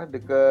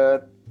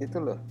deket itu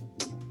loh.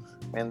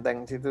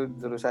 Menteng situ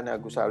terusannya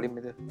Agus Salim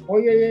itu.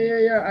 Oh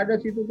iya ada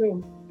situ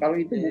tuh. Kalau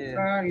itu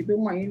bukan, itu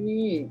mah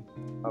ini.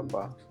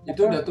 Apa?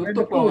 Itu udah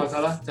tutup kalau nggak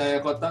salah Cahaya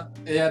Kota.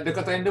 Ya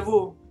dekat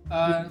Rendezvous,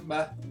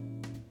 Mbak.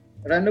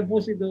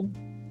 Rendezvous itu.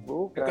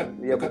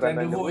 Bukan. Dekat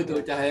Rendezvous itu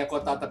Cahaya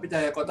Kota, tapi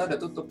Cahaya Kota udah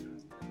tutup.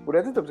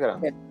 Udah tutup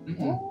sekarang? Ya.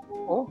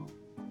 Oh.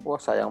 Wah,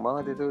 sayang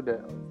banget itu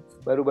udah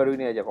baru-baru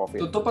ini aja Covid.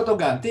 Tutup atau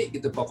ganti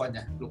gitu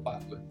pokoknya, lupa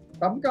gue.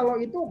 Tapi kalau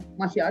itu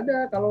masih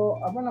ada, kalau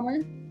apa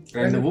namanya?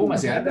 Rendezvous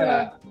masih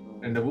ada.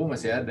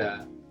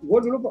 Gue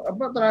dulu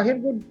terakhir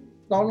gue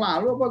tahun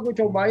lalu apa gue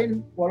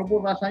cobain,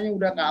 walaupun rasanya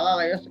udah kalah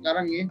lah ya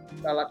sekarang nih,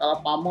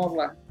 kalah pamor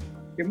lah.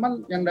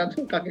 Cuman yang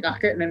datang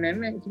kakek-kakek,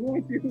 nenek-nenek semua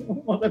itu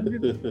makan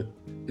gitu.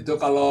 Itu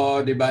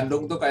kalau di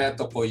Bandung tuh kayak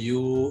Toko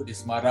Yu, di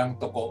Semarang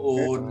Toko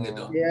Un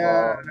gitu.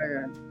 Iya,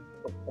 ya.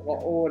 Toko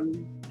Un,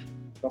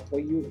 Toko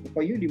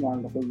Yu di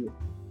mana Toko Yu?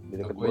 Di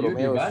dekat Toko Yu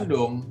di Boromeus.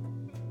 Bandung,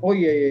 Oh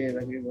iya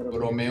lagi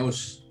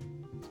Boromeus.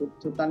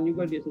 Sultan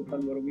juga dia,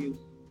 Sultan Boromeus.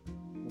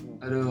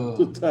 Aduh,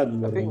 Sultan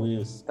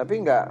Boromeus.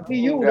 Tapi enggak. Tapi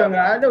Yu udah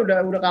nggak ada,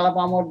 udah kalah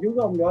pamor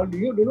juga.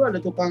 Yu dulu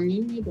ada tukang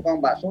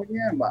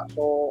baksonya,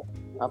 bakso.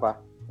 Apa?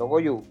 Toko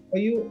Yu. Oh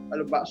Yu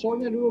ada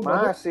baksonya dulu.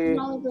 Masih.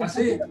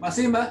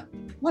 masih Mbak,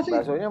 Masih.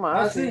 Baksonya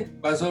masih.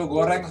 Bakso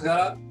goreng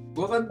segala.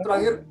 Gua kan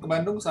terakhir ke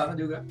Bandung sana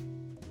juga.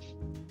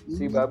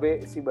 Si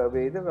Babe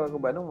itu kalau ke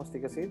Bandung mesti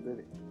ke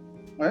situ deh.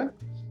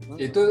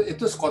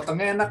 Itu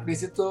skotengnya enak di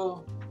situ.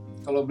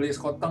 Kalau beli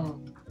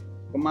skoteng.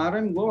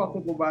 Kemarin gue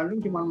waktu ke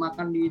Bandung cuma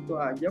makan di itu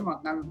aja,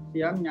 makan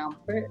siang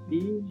nyampe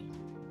di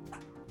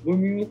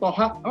Bumi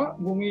Mitoha.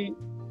 Bumi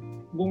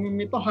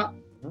Mitoha.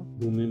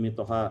 Bumi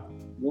Mitoha.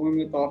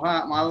 Bumi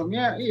Mitoha.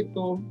 Malamnya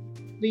itu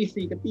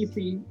ke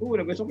TC.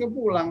 Udah besoknya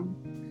pulang.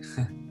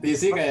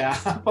 TC kayak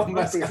apa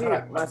Mbak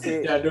sekarang?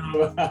 Masih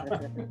Jadul.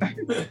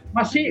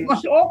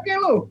 Masih oke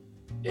loh.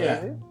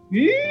 Iya.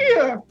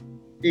 Iya.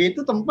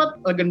 Itu tempat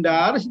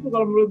legendaris itu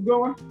kalau menurut gue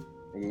mah.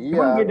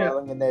 Iya,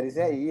 kalau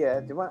legendarisnya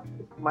iya, cuma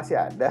masih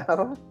ada.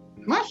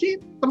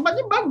 Masih,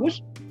 tempatnya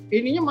bagus.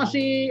 Ininya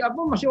masih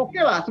oke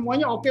lah,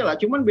 semuanya oke lah.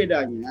 Cuman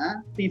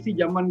bedanya TV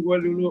zaman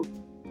gue dulu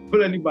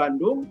kuliah di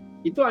Bandung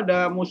itu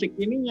ada musik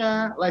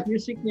ininya, live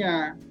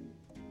musiknya.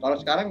 Kalau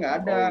sekarang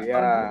nggak ada. Oh,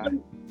 iya.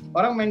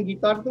 Orang main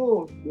gitar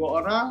tuh 2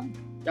 orang,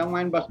 yang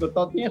main bass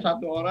betotnya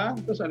 1 orang,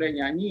 terus ada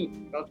yang nyanyi.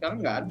 Kalau sekarang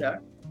nggak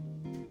ada.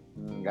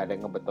 Nggak ada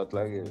yang ngebetot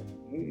lagi.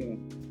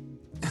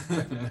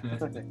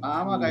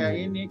 Sama kayak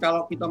ini,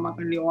 kalau kita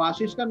makan di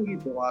Oasis kan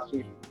gitu,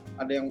 Oasis.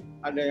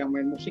 Ada yang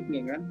main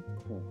musiknya kan.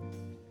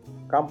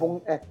 Kampung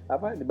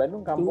di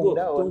Bandung Kampung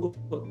Daun.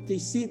 Tunggu.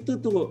 TC itu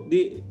tuh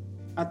di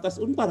atas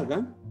Unpar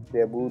kan?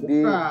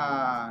 Setiabudi.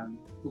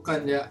 Bukan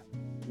ya.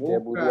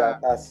 Setiabudi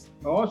atas.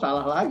 Oh,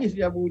 salah lagi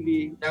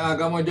Setiabudi. Yang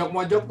agak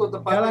mojok-mojok tuh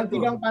tempatnya Jalan tuh.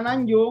 Tidang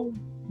Pananjung,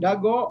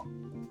 Dago.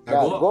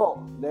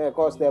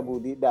 Kok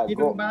Setiabudi Dago.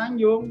 Tidang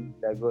Pananjung.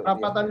 Dago.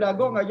 Perapatan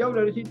Dago nggak jauh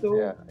dari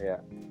situ. Iya.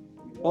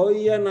 Oh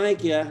iya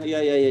naik ya.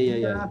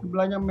 Iya.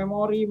 Sebelahnya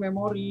memori.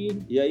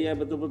 Iya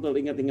betul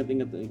ingat.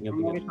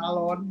 Memori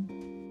salon.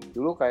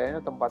 Dulu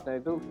kayaknya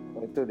tempatnya itu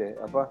deh,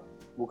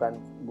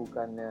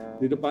 bukannya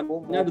Di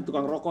depannya ada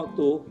tukang rokok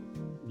tuh,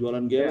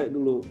 jualan gelek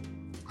dulu.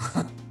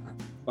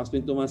 Pas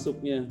pintu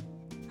masuknya.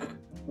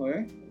 Oh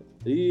ya?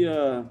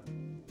 Iya.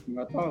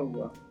 Nggak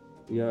tahu gua.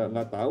 Ya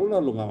nggak tahu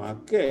lah, lu nggak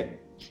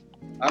make.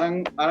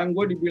 Arang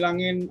gue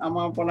dibilangin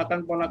sama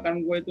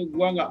ponakan-ponakan gue itu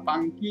gue nggak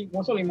funky,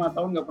 masa 5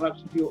 tahun nggak pernah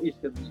studio is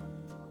katanya.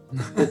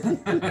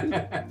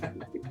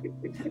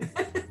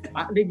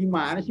 Pak De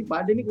gimana sih,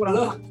 Pak De ini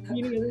kurang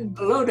funky ini katanya.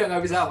 Lo udah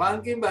nggak bisa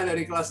funky Mbak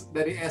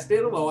dari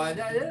SD lo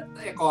bawanya aja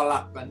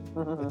kolak kan.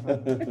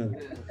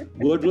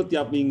 Gue dulu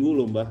tiap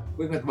minggu loh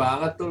Mbak. Gue inget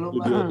banget tuh lo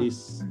Studio Mbak.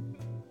 is.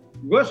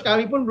 Gue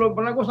sekalipun belum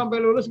pernah, gue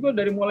sampai lulus, gue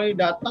dari mulai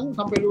datang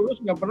sampai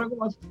lulus nggak pernah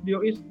gue masuk studio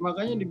is,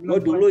 makanya dibilang.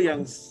 Gue dulu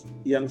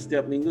yang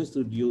setiap minggu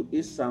studio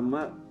is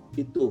sama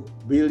itu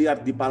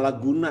biliar di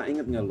Palaguna,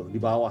 inget nggak lo, di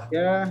bawah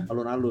ya,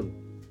 alun-alun.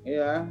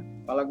 Iya,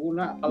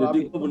 Palaguna. Kalau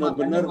Jadi habis gue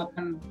bener-bener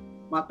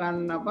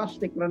makan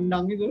steak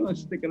rendang itu,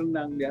 steak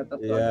rendang di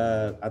atas.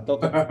 ya, atau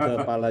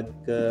Pala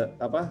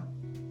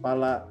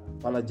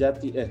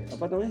Jati,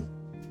 apa namanya?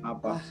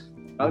 Apa?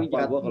 Kali Lupa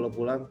Jati. gue kalau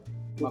pulang.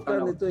 Bukan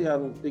Makan itu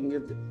yang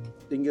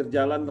pinggir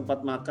jalan tempat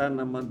makan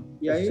sama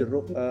Ya,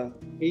 jeruk.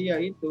 Iya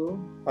itu,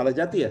 Pala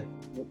Jati ya?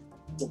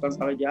 bukan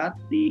Pala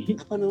Jati,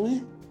 Apa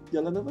namanya?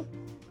 Jalan apa?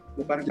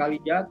 bukan Kali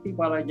Jati,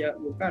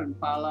 bukan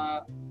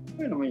Pala, apa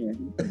namanya?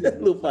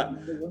 Lupa.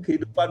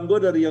 Kehidupan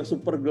gue dari yang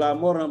super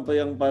glamor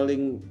sampai yang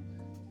paling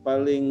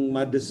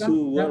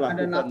madesu gue Kan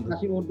ada lakukan.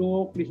 nasi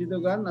uduk di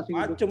situ kan, nasi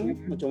uduk.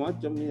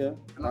 Macam-macam ya.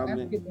 Enak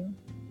Rame. gitu.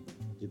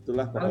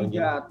 Itulah Kali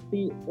pokoknya.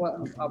 Jati, wah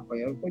apa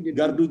ya? Kok jadi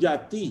Gardu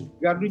Jati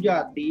Gardu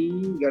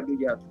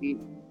Jati.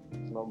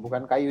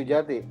 Bukan Kayu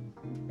Jati.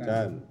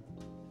 kan.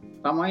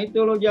 Sama itu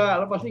lo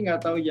lo pasti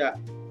nggak tahu Ja.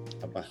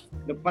 Apa?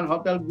 Depan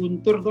Hotel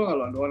Guntur tuh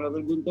kalau depan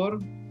Hotel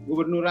Guntur,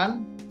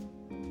 Gubernuran,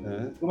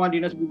 rumah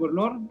dinas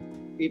gubernur,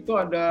 itu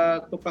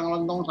ada tukang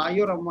lontong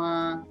sayur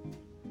sama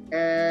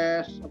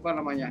es apa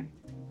namanya?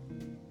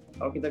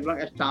 Kalau kita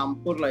bilang es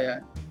campur lah ya,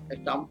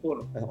 es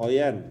campur.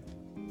 Oyen.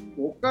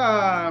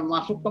 Bukan,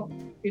 masuk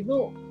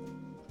itu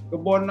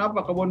kebun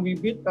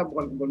bibit,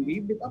 bukan kebun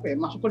bibit apa ya,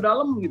 masuk ke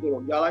dalam gitu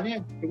loh,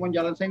 jalannya cuma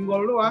jalan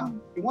senggol doang,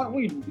 cuma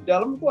di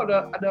dalam tuh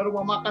ada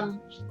rumah makan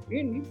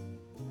ini,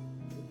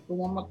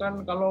 rumah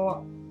makan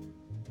kalau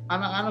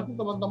anak-anak tuh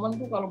teman-teman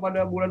tuh kalau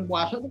pada bulan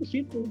puasa tuh ke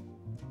situ,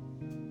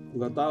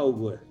 Nggak tahu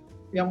gue.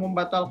 yang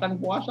membatalkan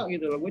puasa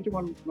gitu loh, gue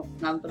cuma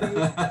nganterin.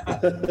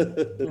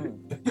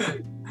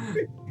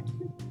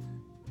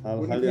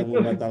 Hal-hal yang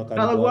membatalkan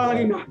Kalau gue puasa.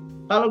 lagi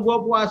kalau gue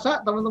puasa,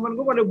 teman-teman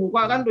gue pada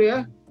buka kan tuh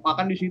ya,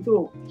 makan di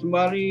situ.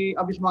 Sembari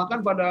habis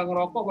makan pada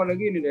ngerokok pada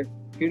gini deh.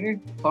 Gini,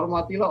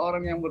 hormatilah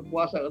orang yang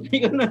berpuasa.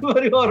 Karena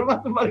sembari hormat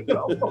sembari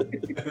ngerokok.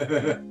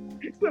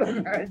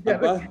 Kurang ajar.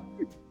 Apa?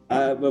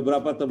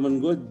 Beberapa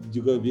temen gue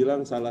juga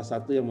bilang salah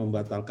satu yang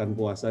membatalkan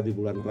puasa di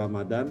bulan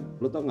Ramadan,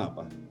 lo tau nggak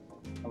apa?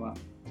 Apa?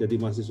 Jadi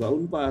mahasiswa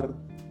Unpar.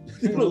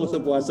 Lo nggak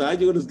usah puasa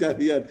aja udah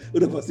sekalian,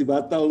 udah pasti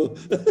batal lo.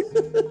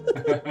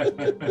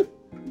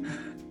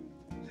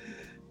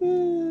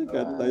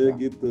 Katanya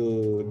gitu.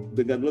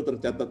 Dengan lo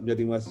tercatat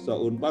menjadi mahasiswa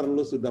Unpar,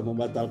 lo sudah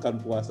membatalkan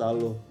puasa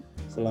lo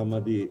selama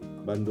di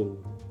Bandung.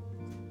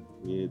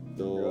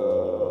 Gitu.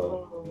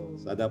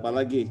 Ada apa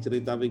lagi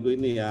cerita minggu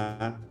ini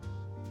ya?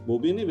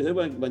 Bobby ini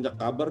biasanya banyak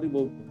kabar nih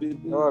Bobby.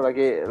 Oh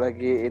lagi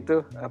itu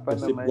apa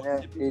Gosip,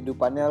 namanya gosip.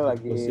 kehidupannya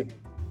lagi Gosip.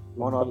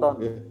 monoton.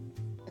 Ya.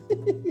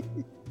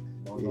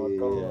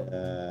 Monoton. Iya.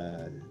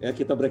 Ya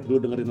kita break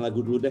dulu, dengerin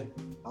lagu dulu deh.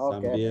 Oke.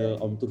 Sambil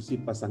Om Tursi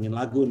pasangin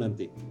lagu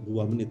nanti 2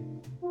 menit.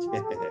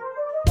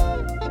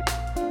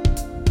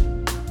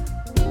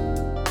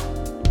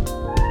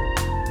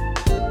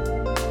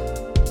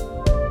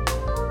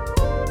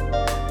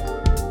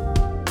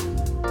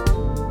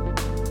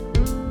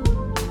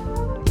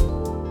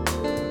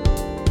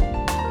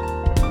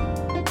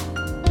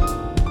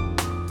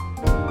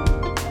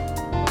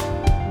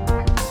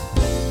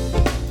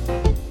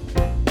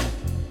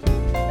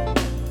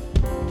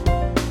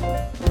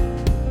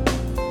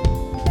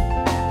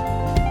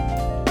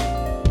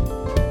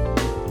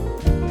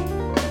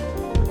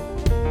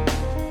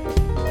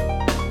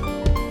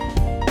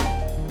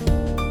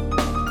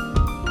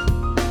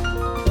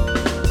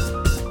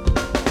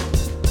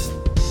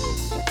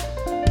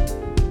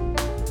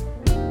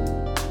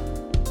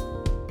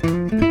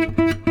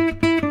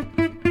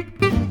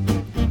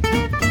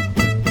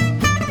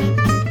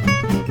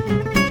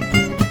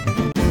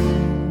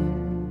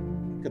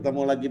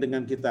 Ketemu lagi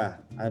dengan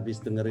kita, habis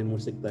dengerin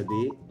musik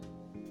tadi,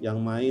 yang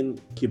main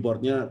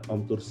keyboardnya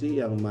Om Tursi,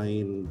 yang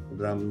main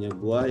drumnya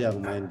gua, yang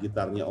main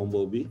gitarnya Om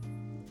Bobby,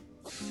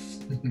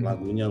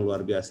 lagunya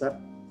luar biasa,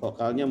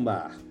 vokalnya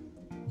Mbah.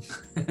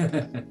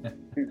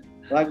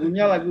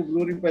 Lagunya lagu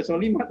Blue Rim Peso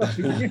 5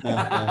 tapi.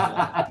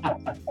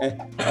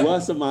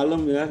 Gua semalam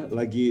ya,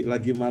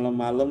 lagi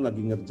malam-malam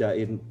lagi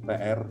ngerjain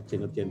PR.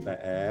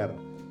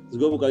 Terus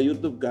gua buka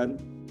YouTube kan,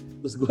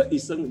 terus gua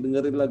iseng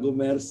dengerin lagu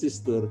Mercies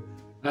Tur.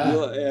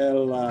 Yo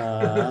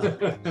elah,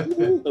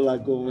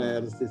 lagu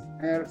Mercies.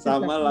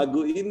 Sama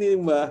lagu ini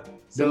Mbah,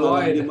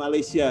 Semalam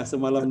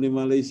di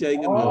Malaysia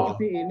ingat nggak? Oh,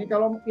 ini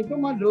kalau itu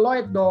mah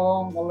Deloitte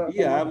dong. Kalau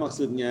Iya,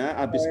 maksudnya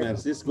abis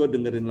Mercies gue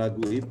dengerin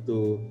lagu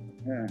itu.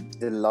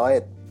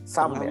 Deloitte,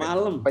 Sam Tengah ya?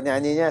 malam.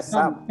 Penyanyinya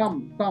Sam.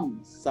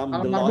 Sam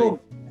Almarhum.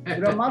 Deloitte.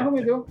 Sudah almarhum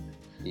itu.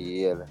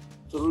 Iya lah.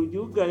 Seru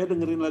juga ya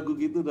dengerin lagu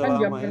gitu udah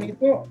Kan lama ya.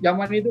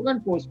 zaman itu kan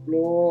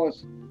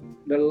Plus,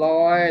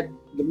 Deloitte,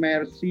 The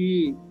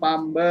Mercy,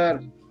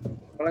 Pampers,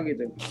 apa lagi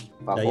tuh?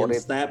 Giant Favorit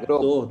Step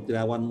grup. tuh,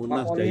 Triawan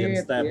Munaf,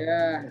 Giant Step.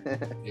 Ya,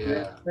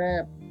 Iya.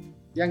 Step.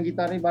 Yang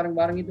gitarnya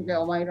bareng-bareng itu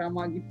kayak Omah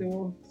Irama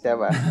gitu.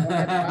 Siapa?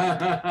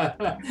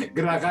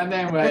 Gerakannya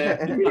yang banyak.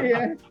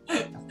 Iya,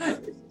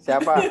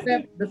 Siapa?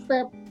 The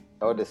Step.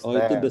 Oh, The Oh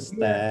itu Step. The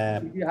Step.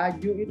 Di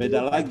Haju itu.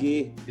 Beda lagi.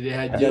 Jadi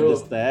Ada Haju. The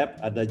Step,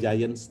 ada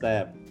Giant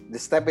Step. The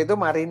Step itu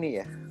Marini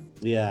ya?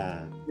 Iya.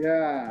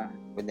 Ya.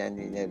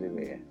 Penyanyinya dulu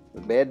ya.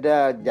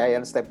 Beda,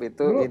 Giant Step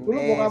itu Dulu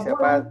ini bokap gua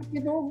siapa? lengkap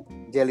itu.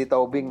 Jelly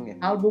Tobing ya?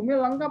 Albumnya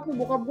lengkap tuh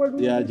bokap gua dulu.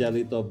 Ya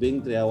Jali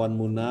Tobing, Triawan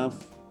Munaf,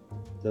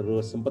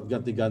 terus sempat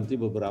ganti-ganti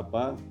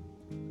beberapa.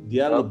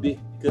 Dia lebih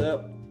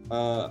ke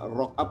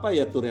rock apa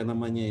ya Tur ya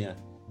namanya ya?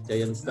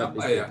 Giant Step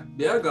Apa itu. ya?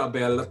 Dia agak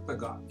ballad,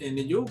 agak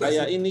ini juga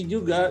Kayak sih. ini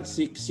juga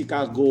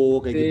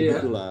Chicago kayak Iya.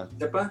 gitu-gitu lah.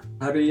 Siapa?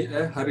 Hari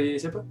siapa? Hari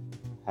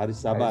Hari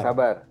Sabar.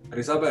 Sabar.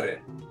 Hari Sabar ya?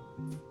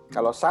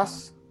 Kalau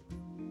Sas,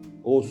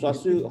 Oh,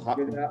 Sasi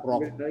Beda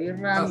rock.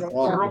 Iran,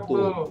 Rock tuh.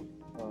 tuh.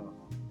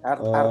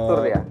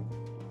 Arthur ya?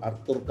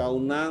 Arthur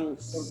Kaunang,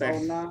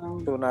 Seh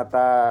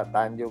Sunata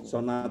Tanjung,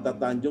 Sonata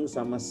Tanjung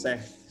sama Seh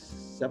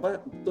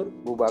siapa Tur?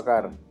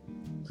 Bubakar.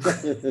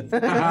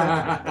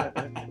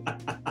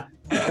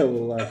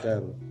 Abu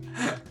Bakar.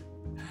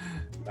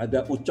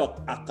 Ada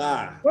Ucok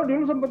Aka. Lo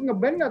dulu sempet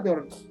ngeband nggak Tur?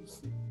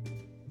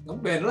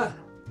 Ngeband lah.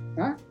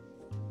 Hah?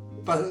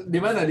 Pas di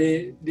mana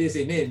di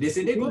sini? Di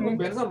sini gue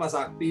ngeband sama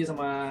Sakti,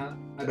 sama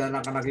ada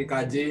anak-anak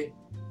IKJ.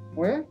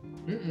 Oh ya?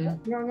 Mm-mm.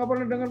 Nggak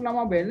pernah denger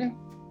nama bandnya?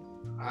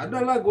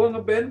 Ada lah gue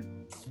ngeband.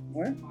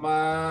 Oh ya?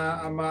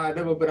 Sama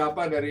ada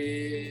beberapa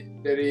dari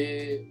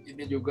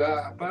ini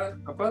juga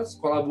apa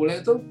sekolah bule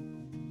tuh,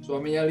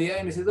 suaminya Lia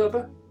yang di situ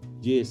apa?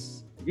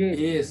 Jis.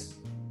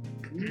 Yes,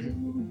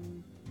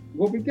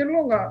 Gue pikir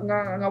lo nggak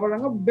pernah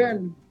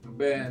ngeband.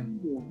 ngeband.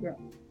 Juga.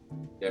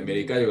 Di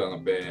Amerika juga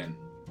ngeband.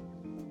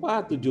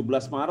 Wah, 17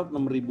 Maret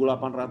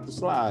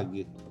 6.800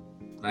 lagi.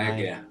 Naik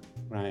ya.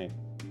 Naik.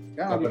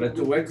 Kan Nggak pada habis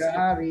cuek 3 sih.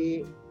 hari.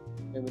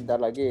 Ini bentar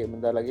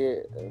lagi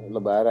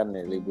Lebaran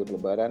nih, libur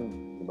Lebaran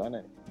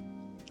gimana?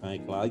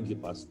 Naik lagi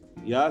pasti.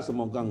 Ya,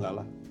 semoga enggak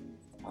lah.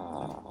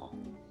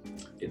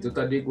 Itu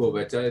tadi gue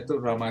baca itu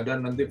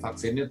Ramadan nanti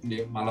vaksinnya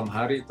di malam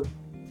hari itu.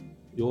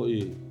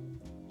 Yoi.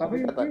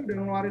 Tapi udah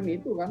ngeluarin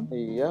itu kan.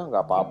 Iya,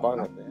 nggak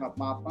apa-apa katanya. Nggak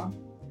apa-apa.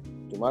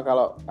 Cuma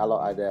kalau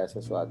ada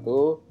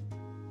sesuatu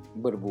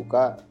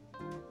berbuka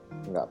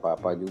nggak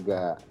apa-apa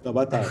juga. Nggak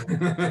batal.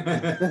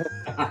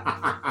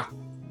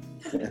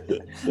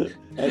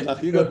 Enak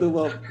juga tuh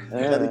Bob,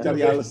 cari-cari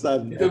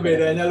alasan. Itu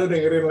bedanya lu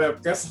dengerin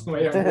Labcast sama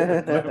yang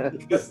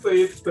Labcast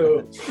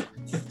itu.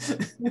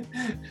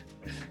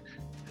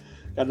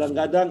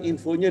 Kadang-kadang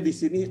infonya di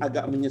sini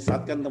agak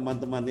menyesatkan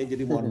teman-temannya,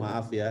 jadi mohon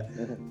maaf ya.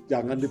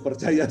 Jangan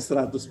dipercaya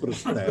 100%.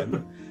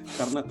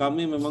 Karena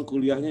kami memang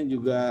kuliahnya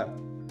juga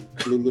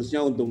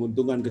lulusnya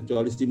untung-untungan,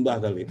 kecuali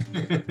Simbah kali.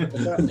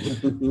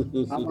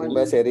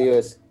 Simbah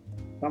serius.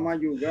 Sama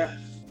juga.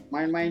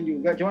 Main-main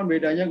juga, cuman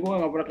bedanya gue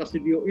nggak pernah ke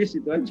studio is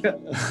itu aja.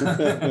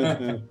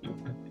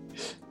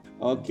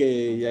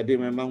 Oke, jadi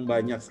memang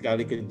banyak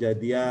sekali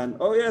kejadian.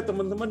 Oh ya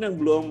teman-teman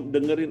yang belum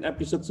dengerin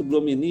episode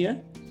sebelum ini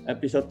ya,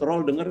 episode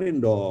roll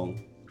dengerin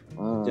dong.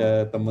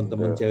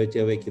 Teman-teman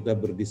cewek-cewek kita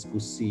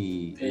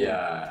berdiskusi.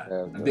 Iya.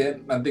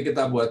 Nanti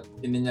kita buat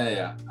ininya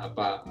ya,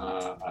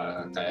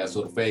 kayak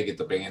survei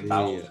gitu, pengen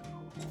tahu.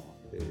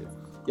 Iya.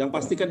 Yang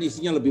pasti kan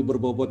isinya lebih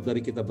berbobot dari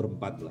kita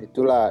berempat lah.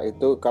 Itulah,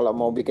 itu kalau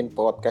mau bikin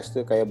podcast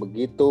tuh kayak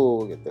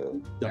begitu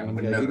gitu. Jangan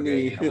benar kayak kayak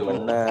gini. gitu.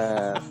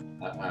 Benar.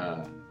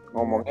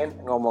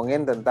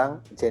 Ngomongin tentang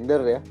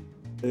gender ya.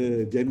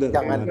 Gender.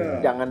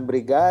 Jangan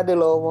brigade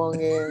lo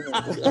omongin.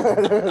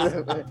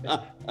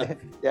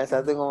 Yang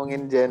satu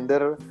ngomongin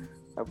gender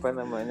apa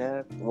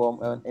namanya?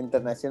 Women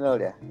International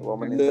ya.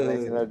 Women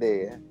International Day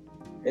ya.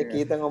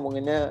 Kita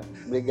ngomonginnya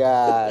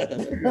brigade.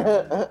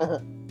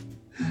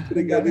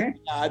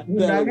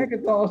 Undangnya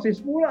ketua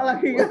OSIS pula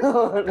lagi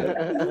kan.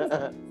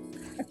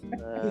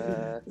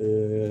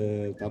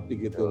 Tapi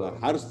gitulah,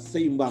 harus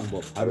seimbang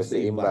Bob, harus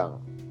seimbang.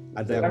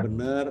 Ada yang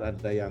benar,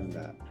 ada yang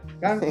enggak.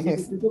 Kan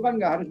itu kan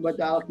nggak harus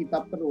baca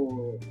Alkitab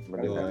terus.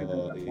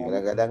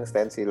 Kadang-kadang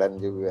stensilan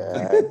juga.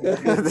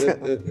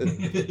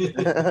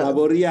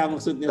 Laboria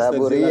maksudnya.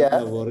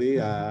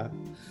 Laboria.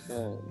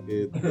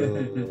 Gitu.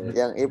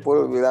 Yang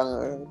Ipul bilang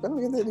kan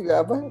kita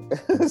juga apa?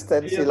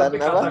 Stensilan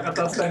iya, apa?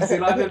 Kata-kata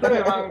stensilan itu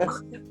memang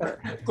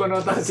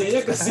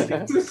konotasinya ke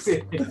situ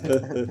sih.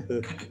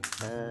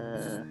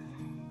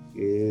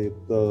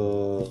 Gitu.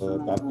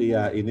 Tapi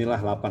ya inilah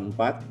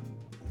 84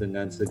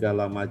 dengan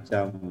segala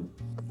macam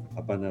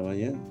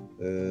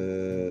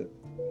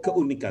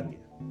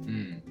keunikannya.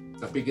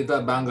 Tapi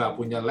kita bangga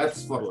punya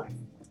Labs for Life.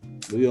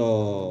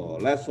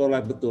 Labs for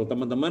Life betul.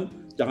 Teman-teman,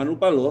 jangan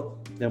lupa loh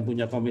yang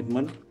punya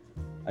komitmen.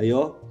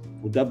 Ayo,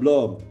 udah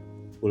belum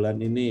bulan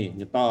ini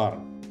nyetor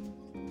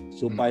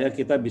supaya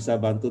kita bisa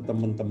bantu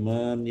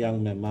teman-teman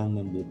yang memang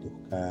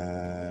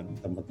membutuhkan,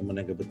 teman-teman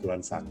yang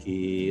kebetulan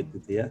sakit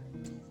gitu ya.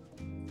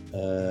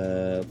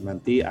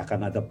 Nanti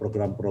akan ada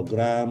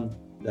program-program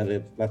dari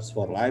Labs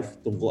for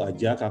Life, tunggu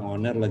aja, Kang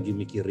Oner lagi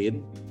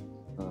mikirin.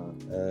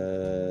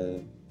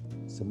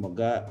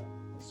 Semoga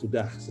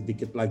sudah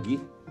sedikit lagi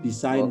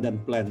desain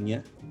dan plan-nya.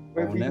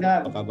 Kang Oner,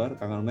 apa kabar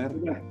Kang Oner?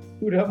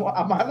 Udah mau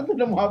amanat,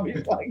 udah mau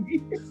habis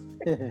lagi.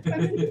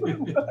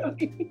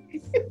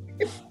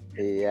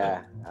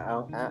 Iya,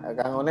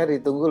 Kang Oner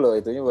ditunggu loh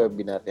itunya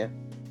webinarnya.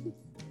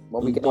 Mau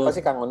bikin apa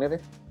sih Kang Oner?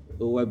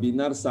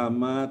 Webinar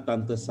sama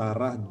Tante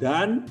Sarah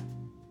dan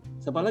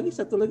siapa lagi?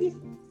 Satu lagi?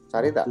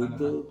 Sarita.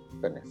 Itu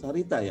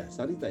Sarita ya.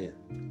 Sarita Iya.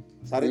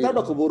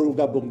 udah keburu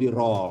gabung di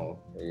Roll.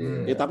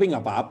 Iya. Tapi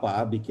nggak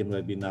apa-apa bikin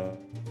webinar.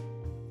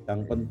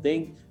 Yang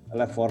penting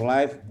Life for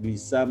Life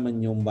bisa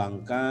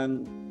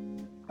menyumbangkan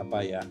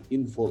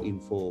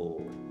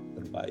info-info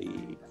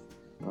terbaik.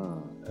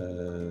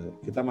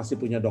 Kita masih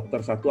punya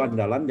dokter satu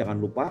andalan, jangan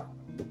lupa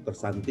Dokter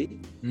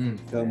Santi.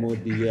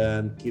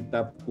 Kemudian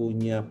kita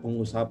punya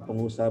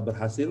pengusaha-pengusaha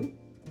berhasil.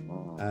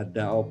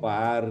 Ada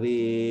Opa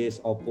Aris,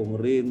 Opung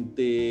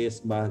Rintis,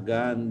 Mbah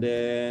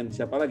Ganden,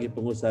 siapa lagi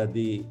pengusaha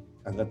di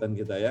angkatan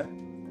kita ya?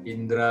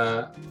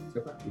 Indra,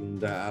 siapa?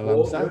 Indra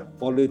Alamsah,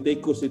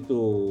 politikus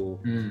itu.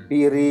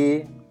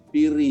 Piri,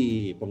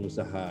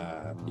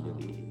 pengusaha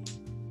Piri.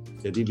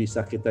 Jadi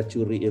bisa kita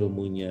curi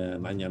ilmunya,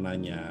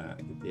 nanya-nanya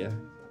gitu ya.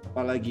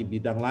 Apalagi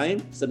bidang lain,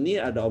 seni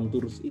ada Om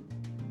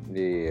Tursi.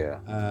 Iya.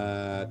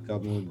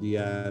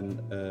 Kemudian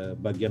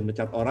bagian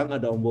mencat orang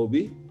ada Om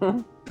Bobi.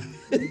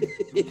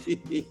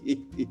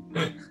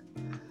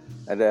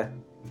 Ada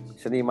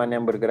seniman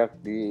yang bergerak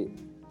di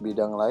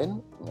bidang lain?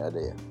 Nggak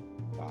ada ya?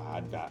 Nggak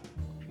ada.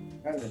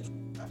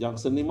 Yang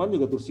seniman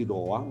juga Tursi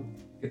doang.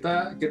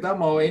 Kita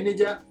mau ini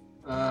Ja,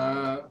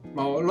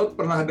 lo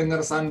pernah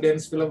dengar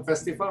Sundance Film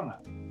Festival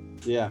nggak?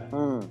 Iya.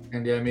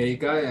 Yang di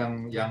Amerika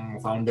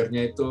yang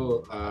foundernya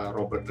itu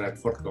Robert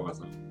Redford kalau nggak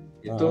salah.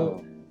 Itu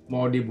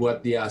mau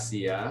dibuat di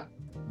Asia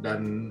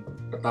dan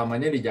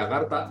pertamanya di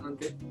Jakarta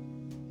nanti.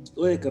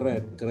 Wih,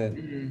 keren.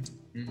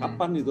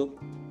 Kapan itu?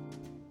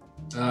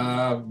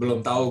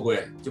 Belum tahu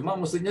gue. Cuma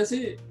mestinya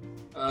sih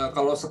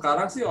kalau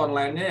sekarang sih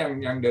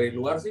online-nya yang dari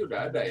luar sih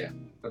udah ada ya.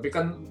 Tapi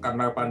kan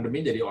karena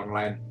pandemi jadi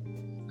online.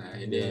 Nah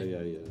ini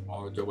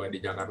mau coba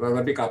di Jakarta,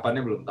 tapi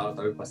kapannya belum tahu.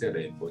 Tapi pasti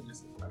ada infonya.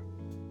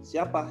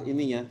 Siapa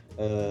ininya?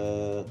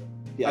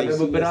 Ada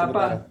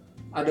beberapa.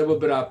 ada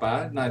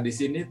beberapa. Nah, di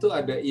sini tuh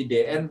ada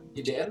IDN.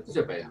 IDN itu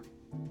siapa ya?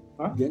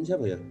 Dia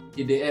siapa ya?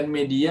 IDN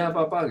Media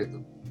apa gitu.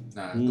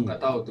 Nah, itu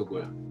nggak tahu tuh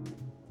gue.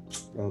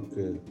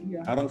 Oke.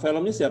 Iya. Orang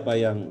filmnya siapa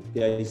yang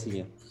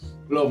PIC-nya?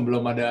 Belum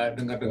ada Belum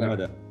dengar-dengar.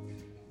 ada.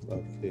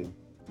 Oke.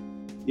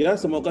 Ya,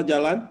 semoga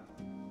jalan.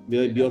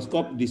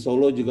 Bioskop di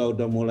Solo juga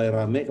udah mulai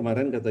rame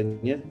kemarin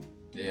katanya.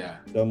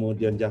 Iya.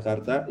 Kemudian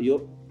Jakarta,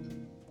 yuk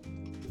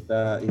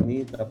kita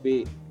ini,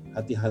 tapi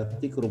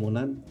hati-hati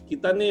kerumunan.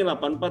 Kita nih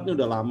 84 nih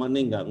udah lama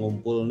nih nggak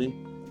ngumpul nih.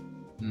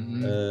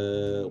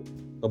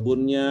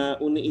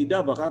 Kebunnya Uni Ida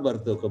apa kabar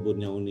tuh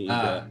kebunnya Uni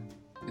Ida?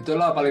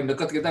 Itulah paling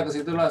dekat kita ke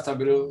situ lah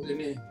sambil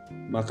ini.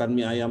 Makan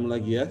mie ayam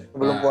lagi ya?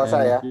 Sebelum puasa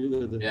ya.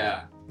 Juga tuh.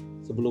 Ya.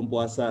 Sebelum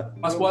puasa.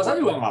 Pas puasa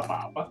juga nggak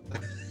apa-apa.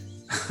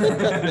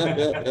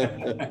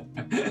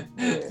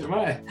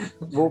 Cuma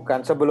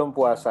Bukan sebelum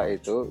puasa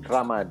itu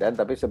Ramadan,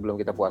 tapi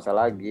sebelum kita puasa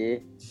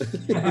lagi.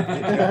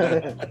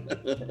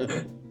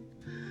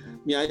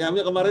 Mie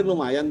ayamnya kemarin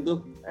lumayan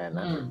tuh,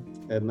 Enak.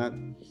 enak.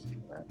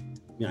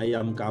 Mie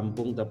ayam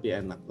kampung tapi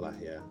enak lah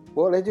ya.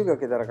 Boleh juga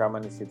kita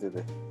rekaman di situ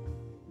tuh.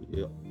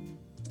 Yuk.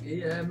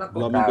 iya enak 2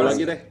 kok. minggu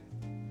lagi deh.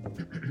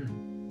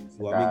 2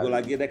 Sekali. minggu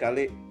lagi deh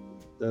kali.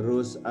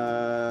 Terus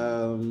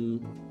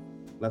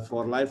Live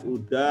for Life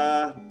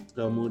udah,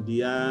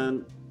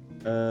 kemudian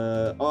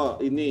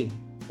ini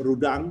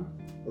Rudang,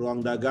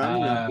 ruang dagang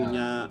yang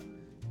punya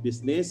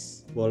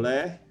bisnis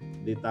boleh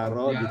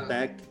ditaruh di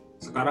tag.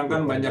 Sekarang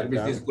kan banyak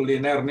bisnis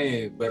kuliner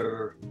nih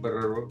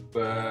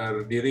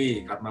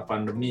berdiri karena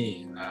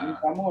pandemi. Nah,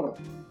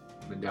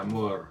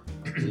 menjamur.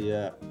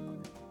 Iya.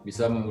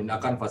 Bisa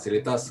menggunakan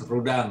fasilitas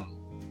Rudang.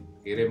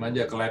 Kirim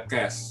aja ke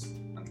Labcash,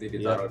 nanti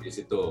ditaruh di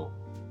situ.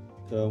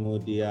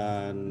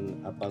 Kemudian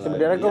apa lagi?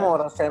 Sebenarnya gue ya? mau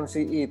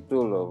resensi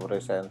itu loh,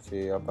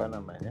 resensi apa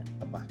namanya?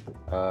 Apa?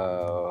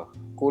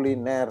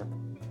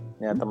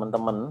 Kulinernya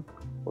teman-teman,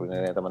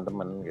 kulinernya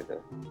teman-teman gitu.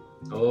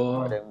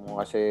 Oh, Ada yang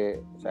mau ngasih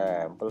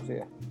sampel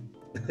sih ya.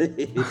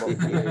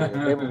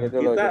 Kirim gitu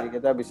loh, jadi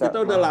kita bisa.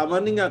 Kita udah lama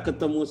nih nggak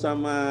ketemu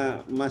sama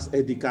Mas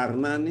Edi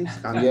Karna nih,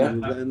 kangen Iya.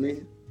 juga nih.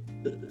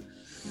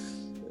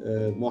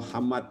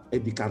 Muhammad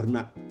Edi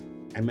Karna,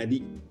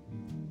 MD.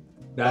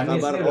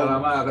 Danis kabar, nih udah Om?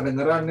 lama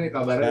kedengeran nih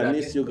kabarnya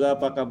Danis juga,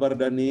 apa kabar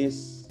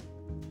Danis?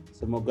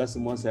 Semoga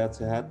semua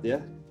sehat-sehat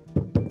ya.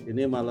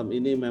 Ini malam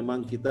ini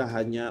memang kita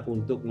hanya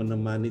untuk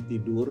menemani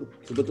tidur.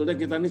 Sebetulnya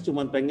kita nih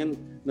cuma pengen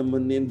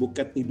nemenin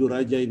Buket tidur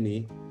aja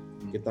ini.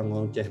 Kita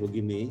ngoceh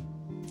begini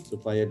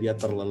supaya dia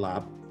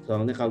terlelap.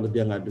 Soalnya kalau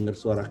dia nggak dengar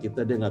suara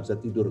kita, dia nggak bisa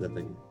tidur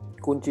katanya.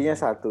 Kuncinya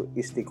satu,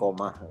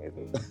 istiqomah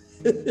gitu.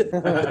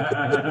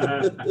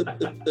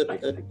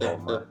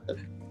 Istiqomah.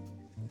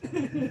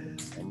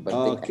 Yang penting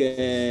Oke,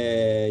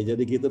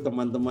 jadi gitu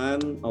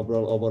teman-teman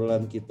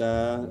obrolan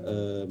kita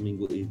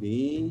minggu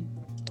ini.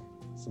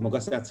 Semoga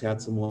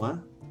sehat-sehat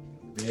semua.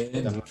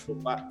 Jangan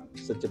lupa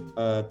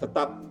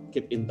tetap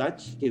keep in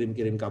touch,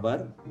 kirim-kirim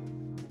kabar.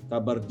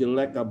 Kabar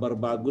jelek, kabar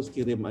bagus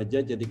kirim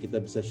aja jadi kita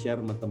bisa share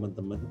sama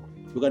teman-teman.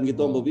 Bukan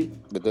gitu Om Bobi?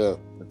 betul.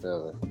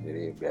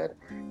 Jadi biar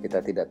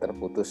kita tidak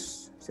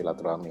terputus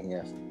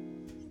silaturahminya.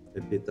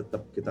 Jadi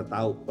tetap kita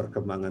tahu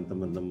perkembangan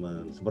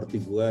teman-teman.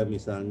 Seperti gue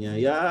misalnya,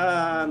 ya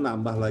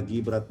nambah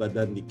lagi berat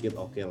badan dikit,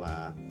 oke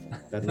lah.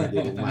 Karena di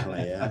rumah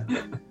lah ya.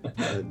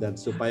 Dan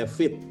supaya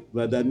fit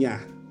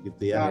badannya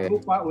gitu ya. Jangan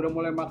lupa udah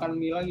mulai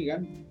makan mie lagi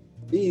kan?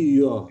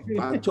 Iya,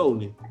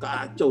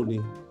 kacau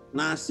nih.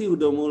 Nasi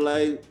udah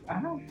mulai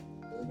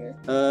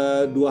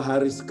 2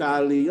 hari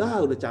sekali.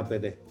 Udah capek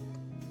deh.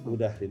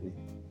 Udah ini.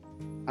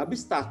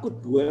 Habis takut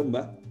gue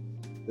Mbak,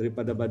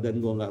 daripada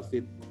badan gue nggak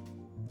fit.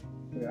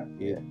 Ya.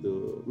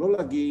 Gitu. Lo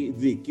lagi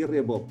zikir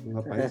ya Bob?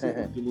 Ngapain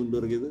sih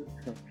mundur gitu?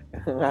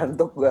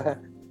 Ngantuk gua.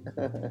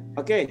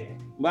 Oke,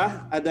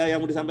 Mbah, ada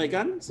yang mau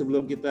disampaikan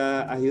sebelum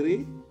kita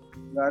akhiri?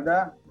 Nggak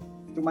ada,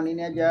 cuman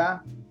ini aja.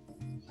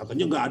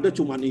 Katanya nggak ada,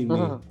 cuman ini.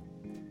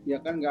 Ya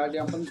kan nggak ada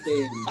yang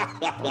penting.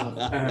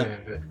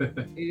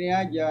 Ini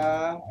aja,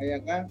 ya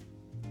kan.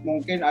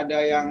 Mungkin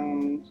ada yang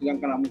sedang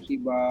kena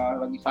musibah,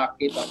 lagi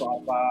sakit atau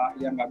apa,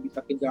 yang nggak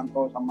bisa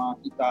kejangkau sama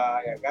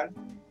kita, ya kan.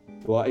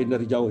 Doain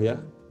dari jauh ya.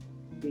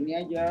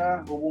 Ini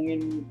aja,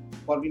 hubungin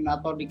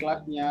koordinator di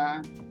kelasnya,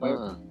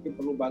 supaya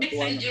perlu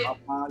bantuan atau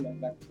apa,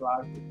 dan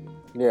kelas.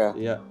 Iya.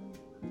 Iya,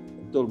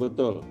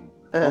 betul.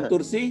 Om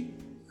Tursi?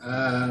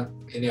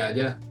 ini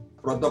aja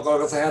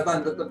protokol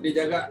kesehatan tetap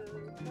dijaga.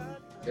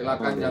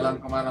 Silakan jalan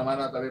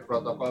kemana-mana tapi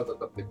protokol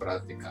tetap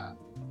diperhatikan.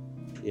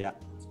 Ya,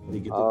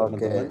 begitu Oke.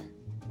 teman-teman.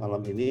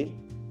 Malam ini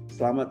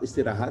selamat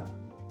istirahat.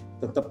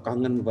 Tetap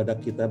kangen pada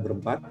kita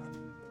berempat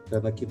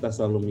karena kita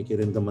selalu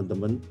mikirin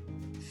teman-teman.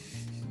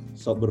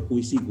 Sok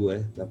berpuisi gue,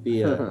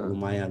 tapi ya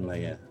lumayan lah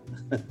ya.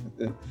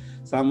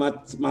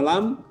 Selamat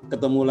malam,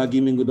 ketemu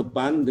lagi minggu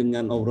depan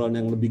dengan obrolan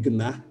yang lebih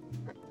genah.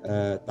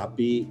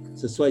 Tapi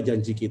sesuai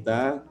janji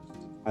kita,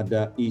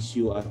 ada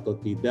isu atau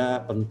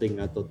tidak,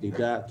 penting atau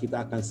tidak,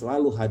 kita akan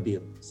selalu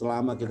hadir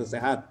selama kita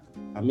sehat.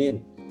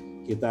 Amin.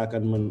 Kita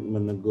akan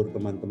menegur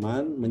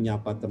teman-teman,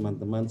 menyapa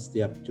teman-teman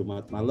setiap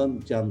Jumat malam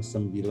jam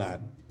 9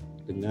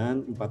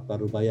 dengan 4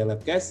 Parubaya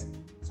Labcash.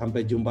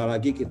 Sampai jumpa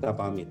lagi, kita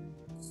pamit.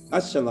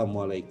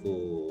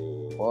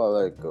 Assalamualaikum.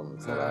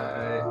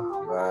 Waalaikumsalam.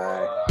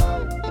 Bye.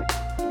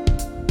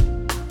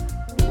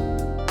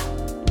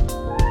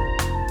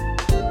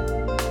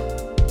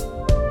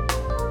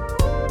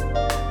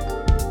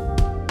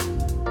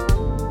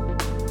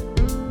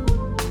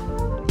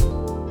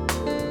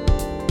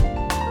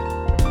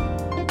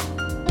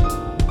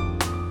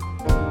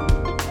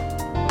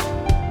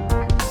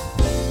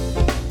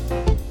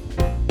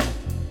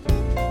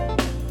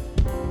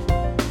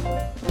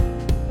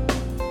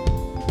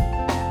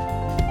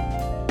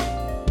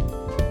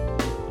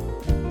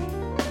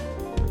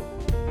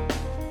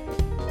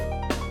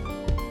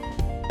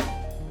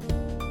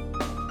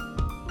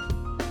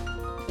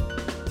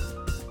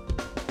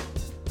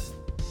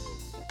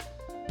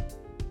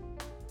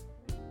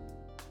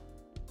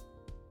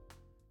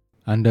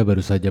 Anda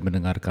baru saja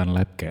mendengarkan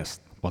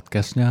Labcast,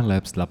 podcastnya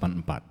Labs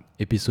 84,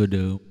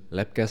 episode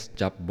Labcast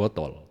Cap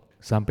Botol.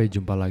 Sampai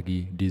jumpa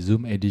lagi di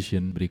Zoom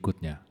edition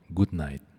berikutnya. Good night.